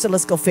done. Peter said,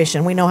 let's go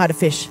fishing. We know how to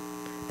fish.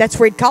 That's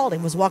where he'd called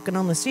him, was walking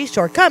on the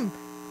seashore. Come,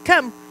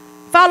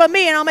 follow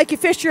me and I'll make you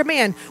fisher of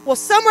men. Well,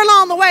 somewhere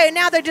along the way,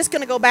 now they're just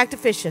going to go back to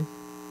fishing.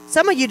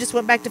 Some of you just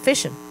went back to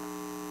fishing.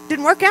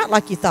 Didn't work out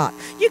like you thought.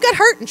 You got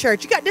hurt in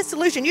church. You got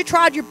disillusioned. You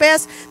tried your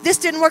best. This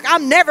didn't work.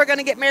 I'm never going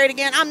to get married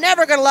again. I'm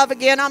never going to love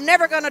again. I'm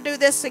never going to do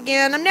this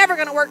again. I'm never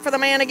going to work for the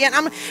man again.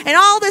 And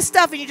all this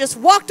stuff, and you just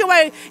walked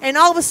away, and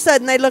all of a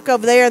sudden they look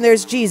over there, and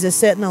there's Jesus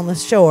sitting on the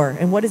shore.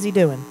 And what is he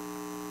doing?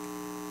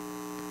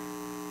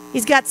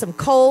 He's got some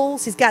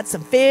coals. He's got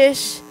some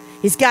fish.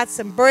 He's got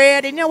some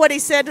bread. And you know what he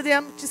said to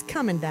them? Just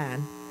come and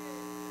dine.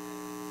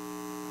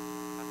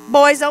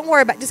 Boys, don't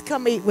worry about it. Just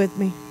come eat with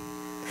me.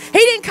 He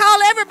didn't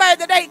call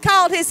everybody that he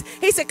called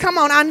he said, come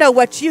on, I know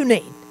what you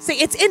need. See,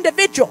 it's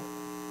individual.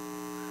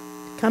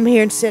 Come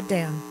here and sit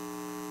down.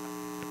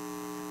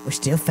 We're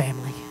still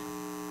family.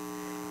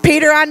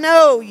 Peter, I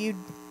know you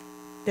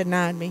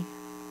denied me.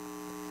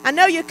 I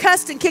know you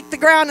cussed and kicked the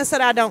ground and said,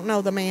 I don't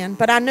know the man.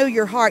 But I knew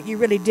your heart, you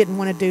really didn't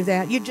want to do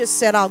that. You just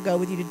said, I'll go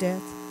with you to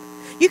death.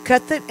 You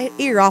cut the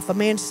ear off a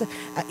man's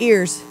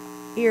ear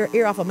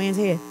off a man's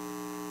head.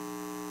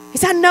 He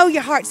said, I know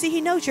your heart. See,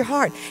 he knows your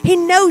heart. He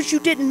knows you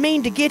didn't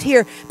mean to get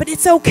here, but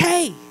it's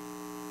okay.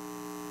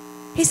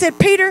 He said,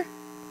 Peter,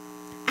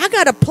 I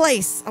got a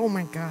place. Oh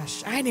my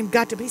gosh, I hadn't even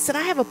got to. He said,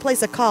 I have a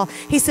place, a call.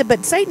 He said,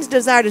 but Satan's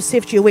desire to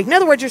sift you weak. In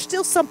other words, there's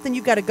still something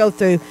you got to go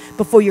through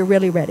before you're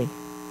really ready.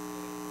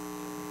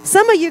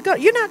 Some of you,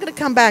 you're not going to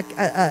come back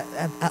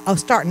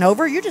starting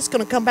over. You're just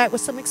going to come back with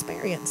some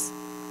experience.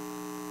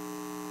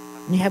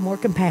 And you have more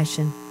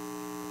compassion.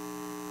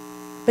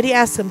 But he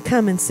asked them,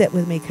 come and sit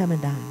with me, come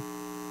and dine.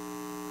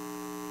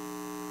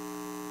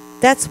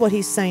 That's what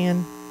he's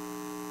saying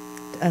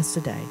to us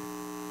today.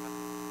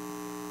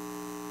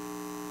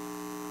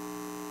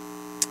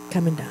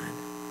 Come and dine.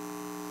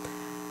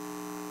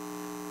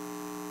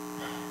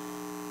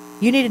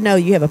 You need to know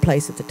you have a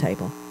place at the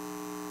table.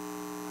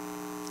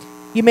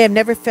 You may have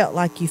never felt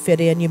like you fit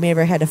in. You may have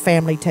never had a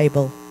family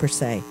table, per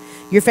se.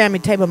 Your family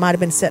table might have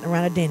been sitting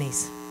around a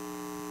Denny's,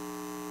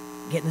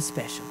 getting a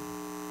special.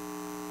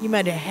 You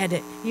might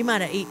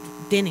have eaten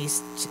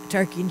Denny's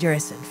turkey and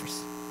dressing.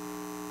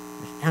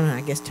 I don't know,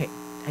 I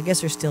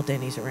guess there's still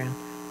Denny's around.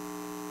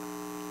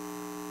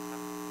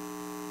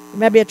 You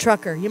might be a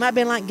trucker. You might have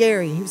been like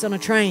Gary. He was on a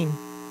train.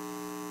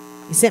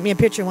 He sent me a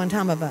picture one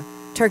time of a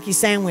turkey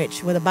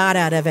sandwich with a bite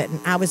out of it,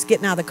 and I was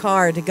getting out of the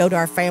car to go to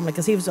our family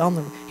because he was on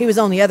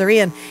the other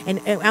end,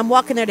 and I'm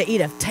walking there to eat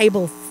a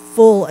table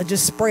full of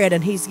just spread,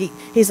 and he's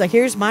like,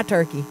 here's my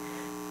turkey.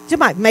 Just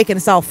might making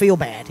us all feel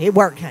bad. It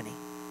worked, honey.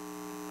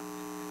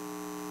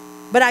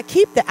 But I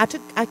kept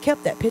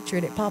that picture,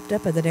 and it popped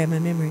up at the day of my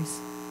memories.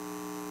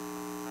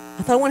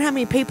 I thought, I wonder how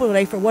many people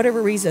today, for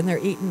whatever reason, they're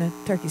eating a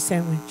turkey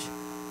sandwich.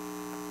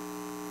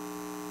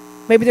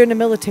 Maybe they're in the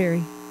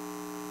military.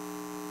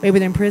 Maybe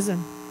they're in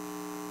prison.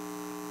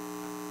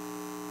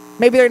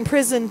 Maybe they're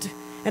imprisoned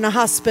in a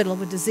hospital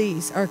with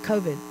disease or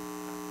COVID.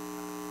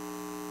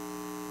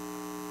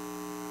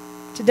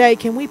 Today,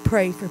 can we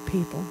pray for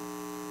people?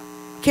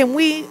 Can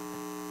we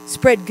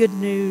spread good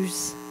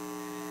news?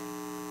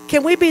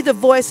 Can we be the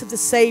voice of the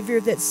Savior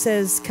that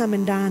says, come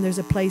and dine, there's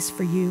a place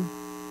for you?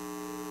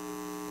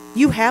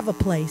 You have a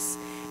place.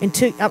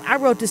 I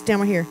wrote this down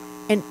right here.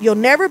 And you'll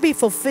never be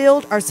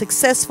fulfilled or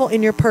successful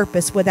in your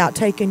purpose without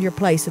taking your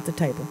place at the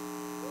table.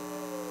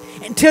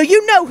 Until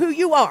you know who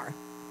you are.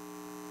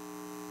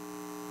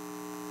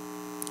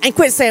 And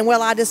quit saying,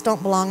 well, I just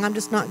don't belong. I'm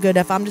just not good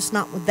enough. I'm just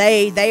not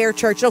they are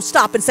church. Don't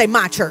stop and say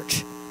my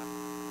church.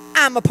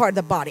 I'm a part of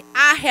the body.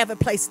 I have a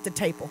place at the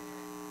table.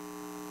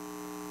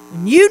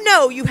 When you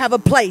know you have a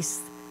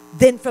place,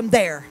 then from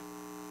there,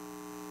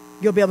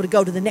 you'll be able to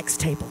go to the next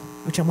table,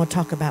 which I'm going to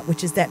talk about,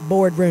 which is that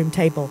boardroom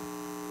table.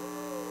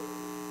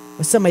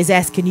 Where somebody's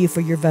asking you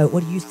for your vote.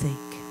 What do you think?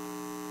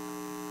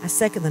 I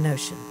second the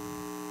notion.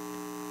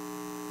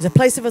 There's a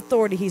place of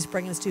authority he's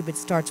bringing us to, but it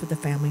starts with the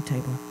family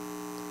table.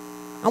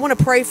 I want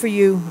to pray for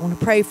you. I want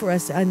to pray for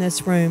us in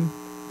this room.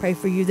 Pray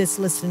for you that's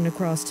listening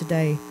across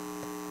today.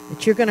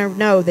 That you're going to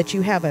know that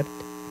you have a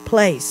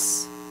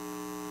place.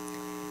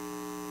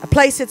 A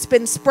place that's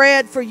been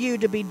spread for you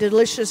to be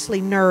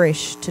deliciously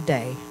nourished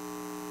today.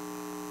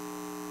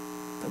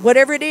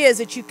 Whatever it is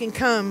that you can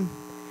come,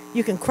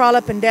 you can crawl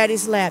up in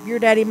Daddy's lap. Your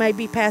daddy may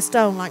be passed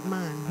on like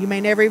mine. You may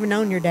never even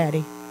known your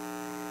daddy.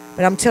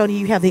 But I'm telling you,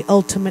 you have the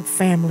ultimate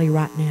family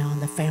right now,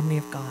 in the family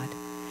of God.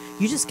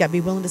 You just got to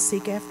be willing to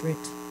seek after it.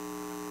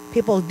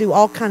 People do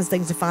all kinds of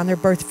things to find their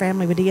birth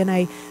family with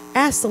DNA.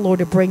 Ask the Lord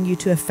to bring you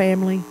to a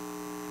family.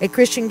 At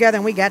Christian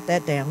Gathering, we got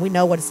that down. We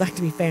know what it's like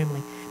to be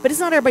family. But it's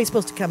not everybody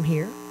supposed to come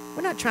here.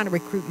 We're not trying to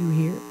recruit you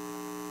here.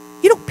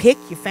 You don't pick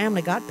your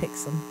family. God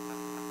picks them.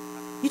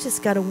 You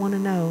just got to want to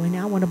know, and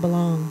I want to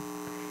belong.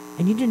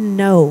 And you didn't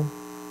know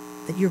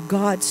that you're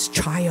God's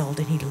child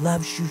and He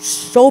loves you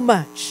so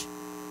much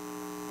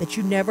that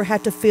you never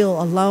have to feel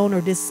alone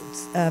or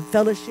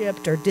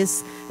disfellowshipped or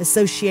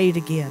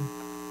disassociated again.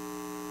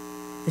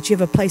 That you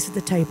have a place at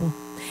the table.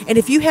 And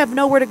if you have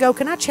nowhere to go,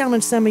 can I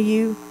challenge some of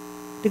you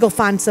to go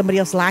find somebody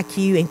else like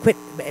you and quit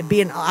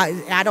being,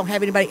 I don't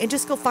have anybody, and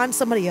just go find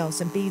somebody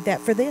else and be that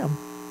for them.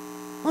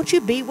 Won't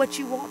you be what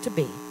you want to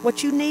be?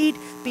 What you need,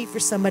 be for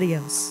somebody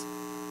else.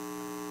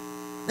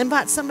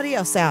 Invite somebody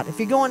else out. If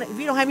you don't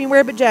have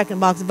anywhere but Jack in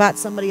the Box, invite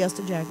somebody else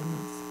to Jack in the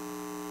Box.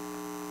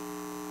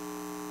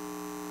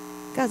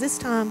 Guys, this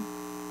time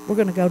we're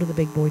going to go to the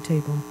big boy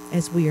table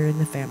as we are in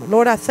the family.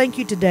 Lord, I thank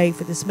you today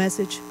for this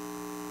message.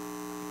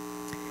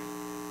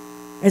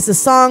 It's a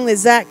song that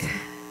Zach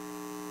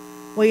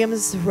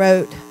Williams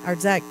wrote, or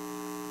Zach,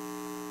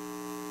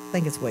 I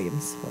think it's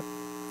Williams.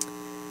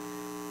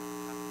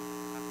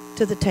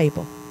 To the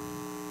table.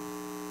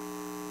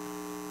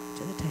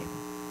 To the table.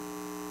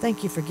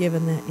 Thank you for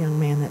giving that young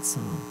man that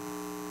song.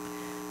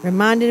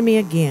 Reminding me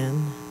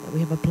again that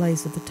we have a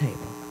place at the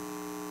table.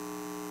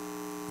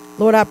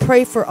 Lord, I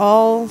pray for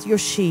all your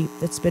sheep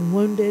that's been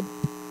wounded.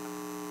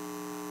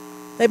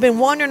 They've been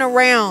wandering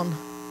around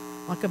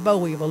like a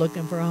boll weevil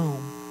looking for a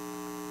home.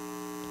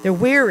 They're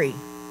weary.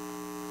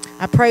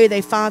 I pray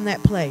they find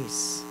that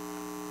place.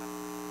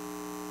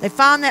 They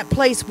find that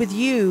place with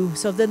you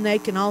so then they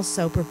can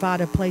also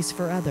provide a place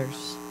for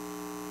others.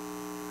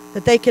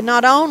 That they can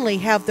not only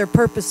have their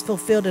purpose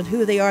fulfilled in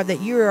who they are,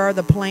 that you are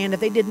the plan, if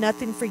they did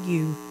nothing for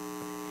you.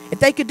 If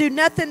they could do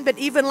nothing but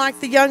even like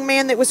the young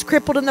man that was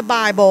crippled in the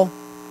Bible,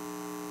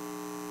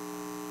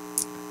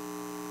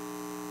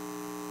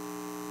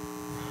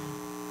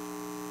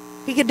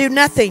 he could do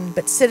nothing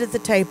but sit at the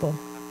table.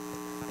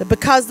 But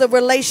because of the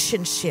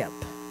relationship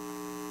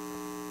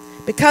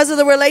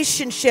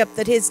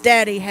that his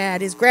daddy had,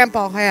 his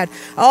grandpa had,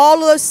 all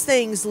of those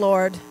things,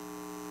 Lord,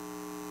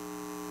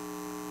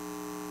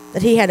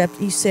 that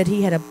he said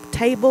he had a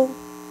table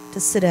to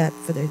sit at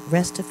for the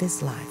rest of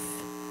his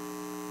life.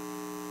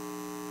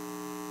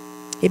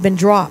 He'd been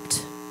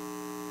dropped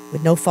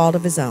with no fault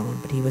of his own,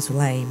 but he was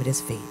lame at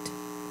his feet.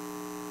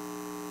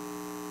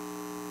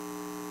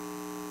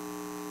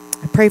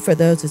 I pray for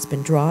those that's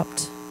been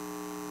dropped.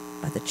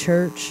 by the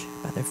church,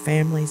 by their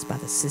families, by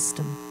the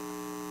system.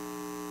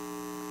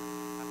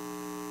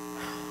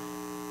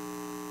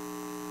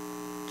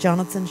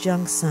 Jonathan's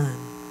young son,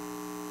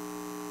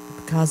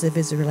 because of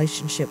his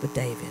relationship with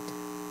David,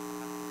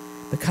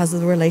 because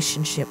of the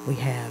relationship we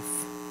have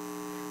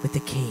with the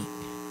king.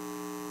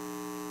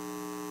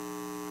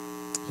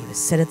 He was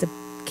set at the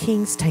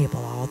king's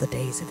table all the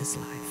days of his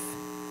life.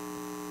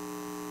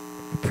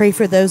 I pray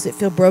for those that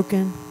feel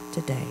broken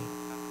today.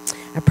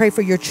 I pray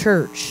for your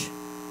church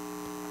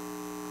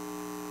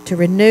to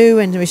renew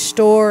and to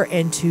restore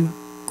and to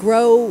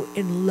grow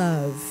in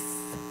love,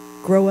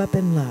 grow up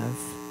in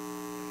love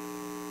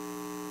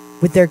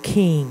with their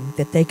king,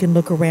 that they can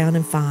look around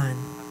and find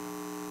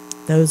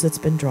those that's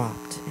been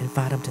dropped and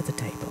invite them to the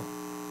table.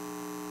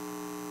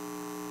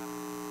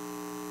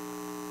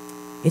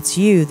 It's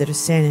you that are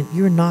saying,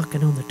 you're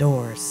knocking on the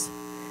doors.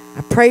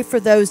 I pray for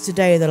those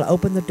today that will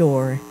open the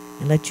door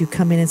and let you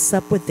come in and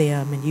sup with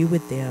them, and you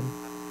with them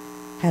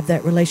have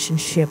that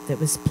relationship that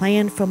was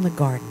planned from the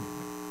garden.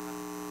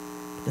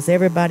 Because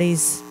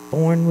everybody's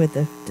born with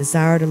a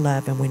desire to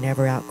love, and we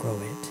never outgrow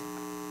it.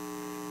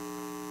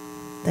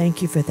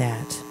 Thank you for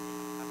that.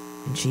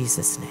 In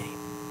Jesus' name,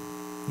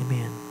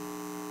 amen.